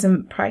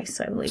Vincent Price,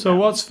 I believe. So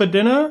what's for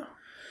dinner?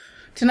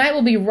 Tonight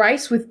will be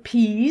rice with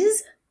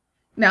peas.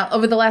 Now,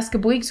 over the last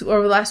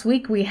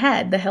week, we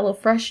had the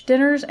HelloFresh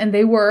dinners, and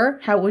they were,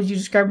 how would you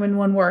describe them in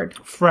one word?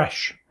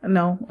 Fresh.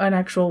 No, an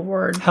actual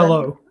word.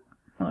 Hello.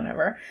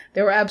 Whatever.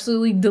 They were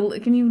absolutely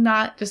Can you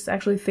not just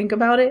actually think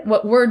about it?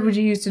 What word would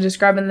you use to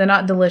describe them? They're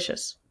not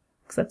delicious.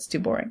 Because that's too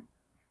boring.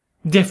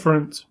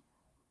 Different.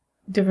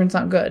 Different's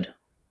not good.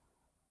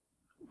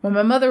 When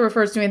my mother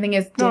refers to anything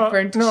as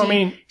different,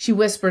 she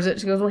whispers it.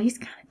 She goes, well, he's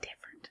kind of different.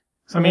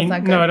 So I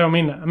don't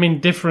mean that. I mean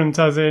different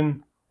as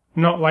in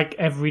not like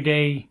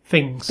everyday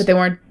things. But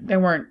they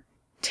weren't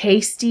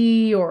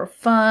tasty or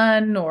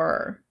fun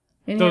or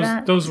Any of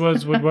that? Those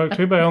words would work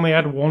too, but I only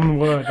had one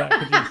word that I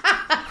could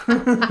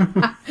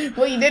use.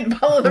 Well, you didn't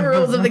follow the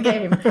rules of the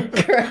game.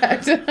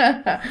 Correct.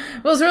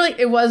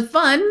 It was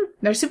fun.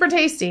 They're super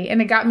tasty,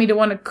 and it got me to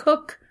want to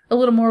cook a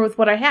little more with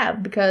what I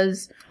have,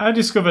 because I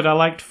discovered I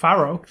liked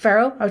farro.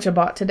 farro, which I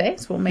bought today,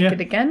 so we'll make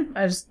it again.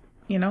 I just,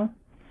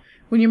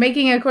 when you're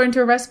making it according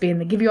to a recipe and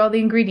they give you all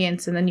the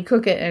ingredients and then you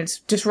cook it and it's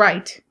just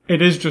right.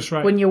 It is just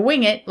right. When you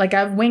wing it, like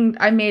I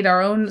made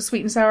our own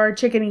sweet and sour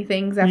chickeny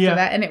things after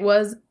that, and it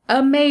was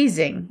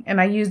amazing. And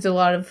I used a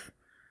lot of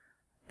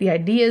the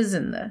ideas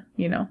and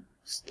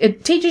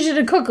it teaches you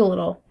to cook a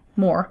little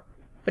more,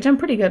 which I'm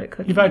pretty good at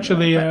cooking. You've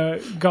actually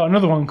got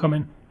another one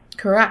coming.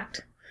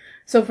 Correct.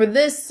 So for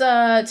this,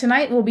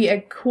 tonight will be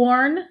a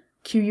Quorn.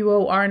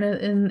 Quorn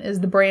is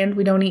the brand.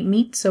 We don't eat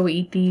meat, so we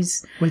eat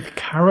these. With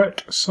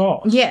carrot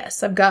sauce.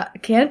 Yes, I've got a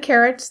can of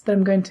carrots that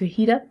I'm going to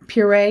heat up,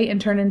 puree, and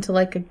turn into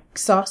like a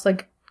sauce,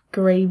 like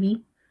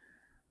gravy.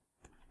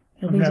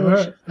 It'll be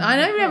delicious. I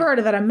know you've never heard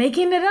of that. I'm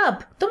making it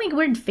up. Don't make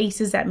weird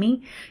faces at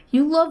me.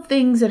 You love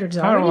things that are already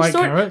I don't like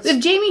carrots.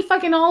 If Jamie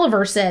fucking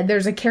Oliver said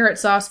there's a carrot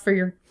sauce for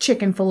your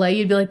chicken fillet,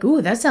 you'd be like,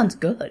 ooh, that sounds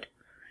good.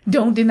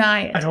 Don't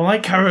deny it. I don't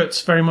like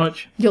carrots very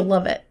much. You'll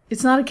love it.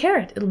 It's not a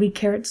carrot. It'll be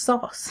carrot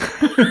sauce.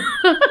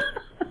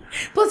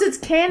 Plus, it's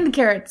canned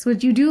carrots,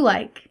 which you do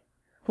like.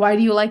 Why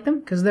do you like them?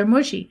 Because they're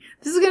mushy.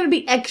 This is going to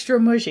be extra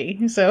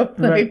mushy, so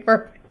that'll be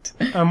perfect.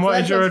 And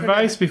what is your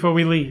advice before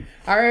we leave?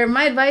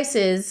 My advice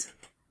is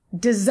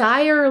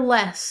desire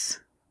less.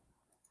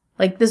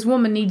 Like, this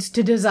woman needs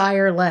to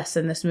desire less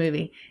in this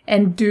movie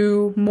and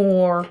do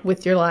more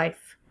with your life.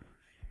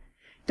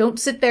 Don't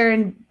sit there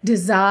and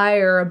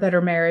desire a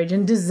better marriage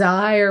and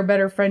desire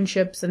better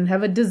friendships and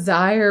have a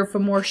desire for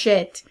more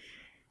shit.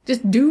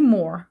 Just do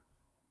more.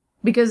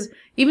 Because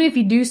even if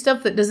you do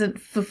stuff that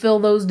doesn't fulfill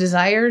those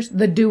desires,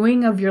 the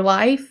doing of your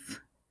life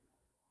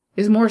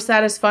is more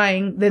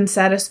satisfying than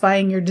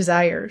satisfying your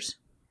desires.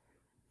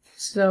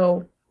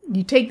 So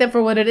you take that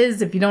for what it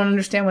is. If you don't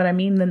understand what I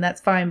mean, then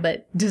that's fine.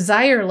 But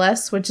desire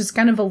less, which is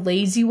kind of a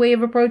lazy way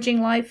of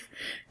approaching life,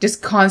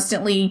 just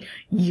constantly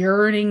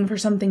yearning for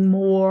something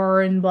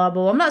more and blah,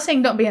 blah, blah. I'm not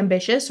saying don't be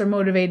ambitious or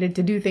motivated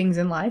to do things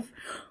in life.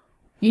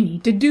 You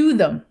need to do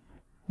them.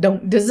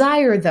 Don't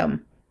desire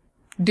them.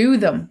 Do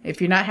them.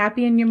 If you're not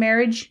happy in your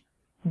marriage,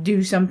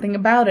 do something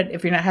about it.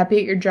 If you're not happy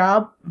at your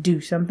job,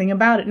 do something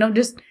about it. Don't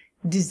just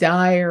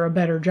desire a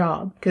better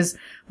job, because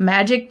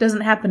magic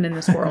doesn't happen in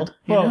this world.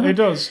 Well, it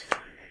does.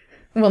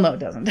 Well, no, it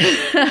doesn't.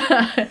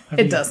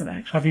 It doesn't,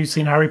 actually. Have you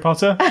seen Harry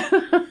Potter?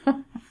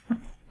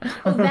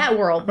 Oh, that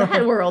world,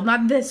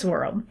 not this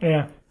world.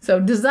 Yeah. So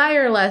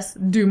desire less,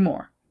 do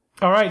more.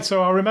 All right,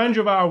 so I'll remind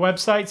you about our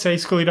websites,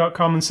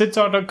 ascully.com and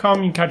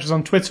sidtalk.com. You can catch us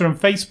on Twitter and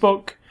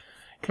Facebook.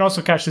 You can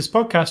also catch this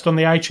podcast on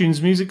the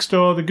iTunes Music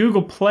Store, the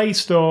Google Play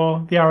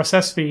Store, the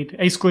RSS feed,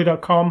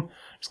 ascully.com.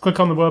 Just click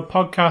on the word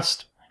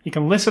podcast. You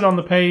can listen on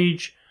the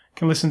page. You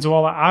can listen to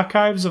all the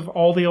archives of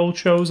all the old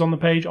shows on the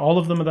page. All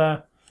of them are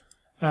there.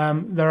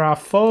 There are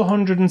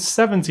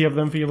 470 of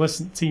them for you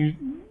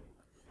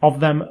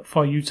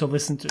to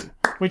listen to,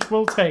 which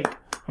will take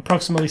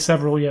approximately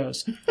several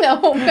years.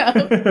 No.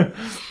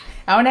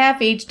 Hour and a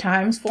half each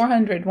times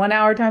 400. 1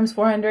 hour times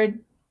 400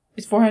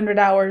 is 400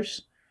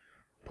 hours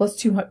plus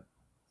 200.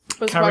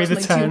 Plus Carry the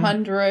 10.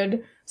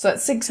 200. So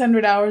that's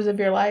 600 hours of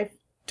your life.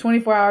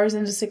 24 hours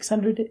into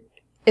 600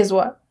 is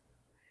what?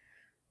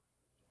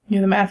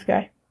 You're the math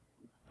guy.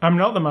 I'm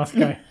not the math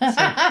guy. So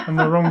I'm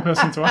the wrong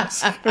person to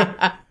ask.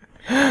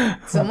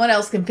 Someone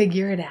else can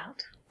figure it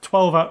out.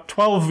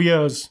 12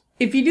 years.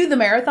 If you do the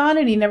marathon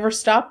and you never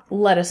stop,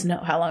 let us know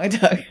how long it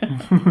took.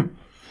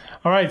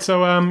 All right,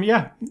 so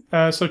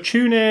so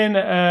tune in,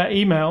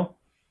 email.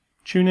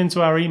 Tune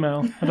into our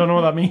email. I don't know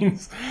what that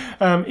means.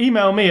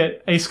 Email me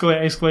at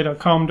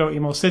ascully@ascully.com. Don't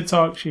email Sid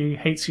Talk. She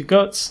hates your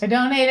guts. I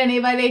don't hate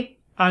anybody.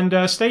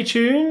 And stay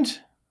tuned.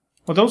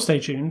 Well, don't stay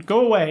tuned.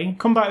 Go away.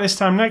 Come back this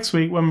time next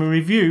week when we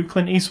review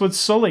Clint Eastwood's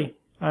Sully.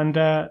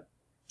 And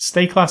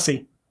stay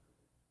classy.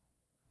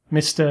 I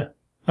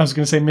was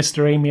going to say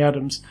Mr. Amy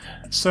Adams.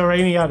 Sir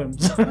Amy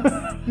Adams.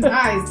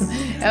 Nice.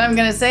 And I'm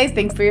going to say,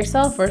 think for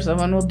yourself or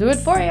someone will do it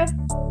for you.